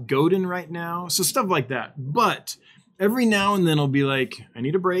to Seth Godin right now. So stuff like that. But every now and then I'll be like, I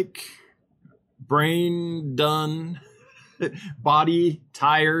need a break. Brain done, body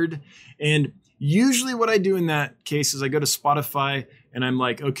tired. And usually what I do in that case is I go to Spotify and I'm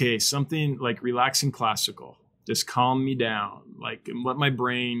like, okay, something like relaxing classical. Just calm me down, like, and let my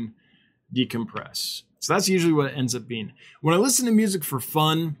brain decompress. So that's usually what it ends up being. When I listen to music for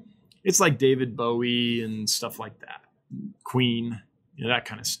fun, it's like David Bowie and stuff like that. Queen, that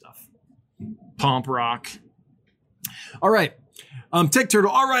kind of stuff. Pomp rock. All right. Tech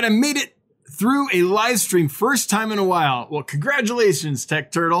Turtle. All right. I made it through a live stream. First time in a while. Well, congratulations,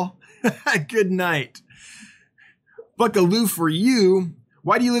 Tech Turtle. Good night. Buckaloo for you.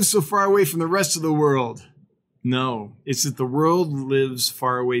 Why do you live so far away from the rest of the world? No, it's that the world lives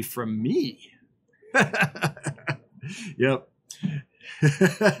far away from me. Yep.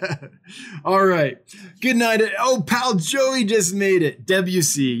 All right. Good night. Oh, pal Joey just made it.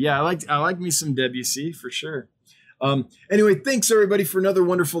 Debussy. Yeah, I like me some Debussy for sure. Anyway, thanks everybody for another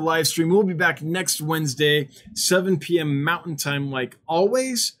wonderful live stream. We'll be back next Wednesday, 7 p.m. Mountain Time, like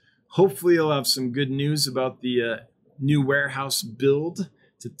always. Hopefully I'll have some good news about the new warehouse build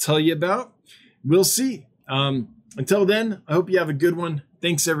to tell you about. We'll see. Until then, I hope you have a good one.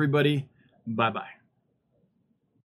 Thanks, everybody. Bye-bye.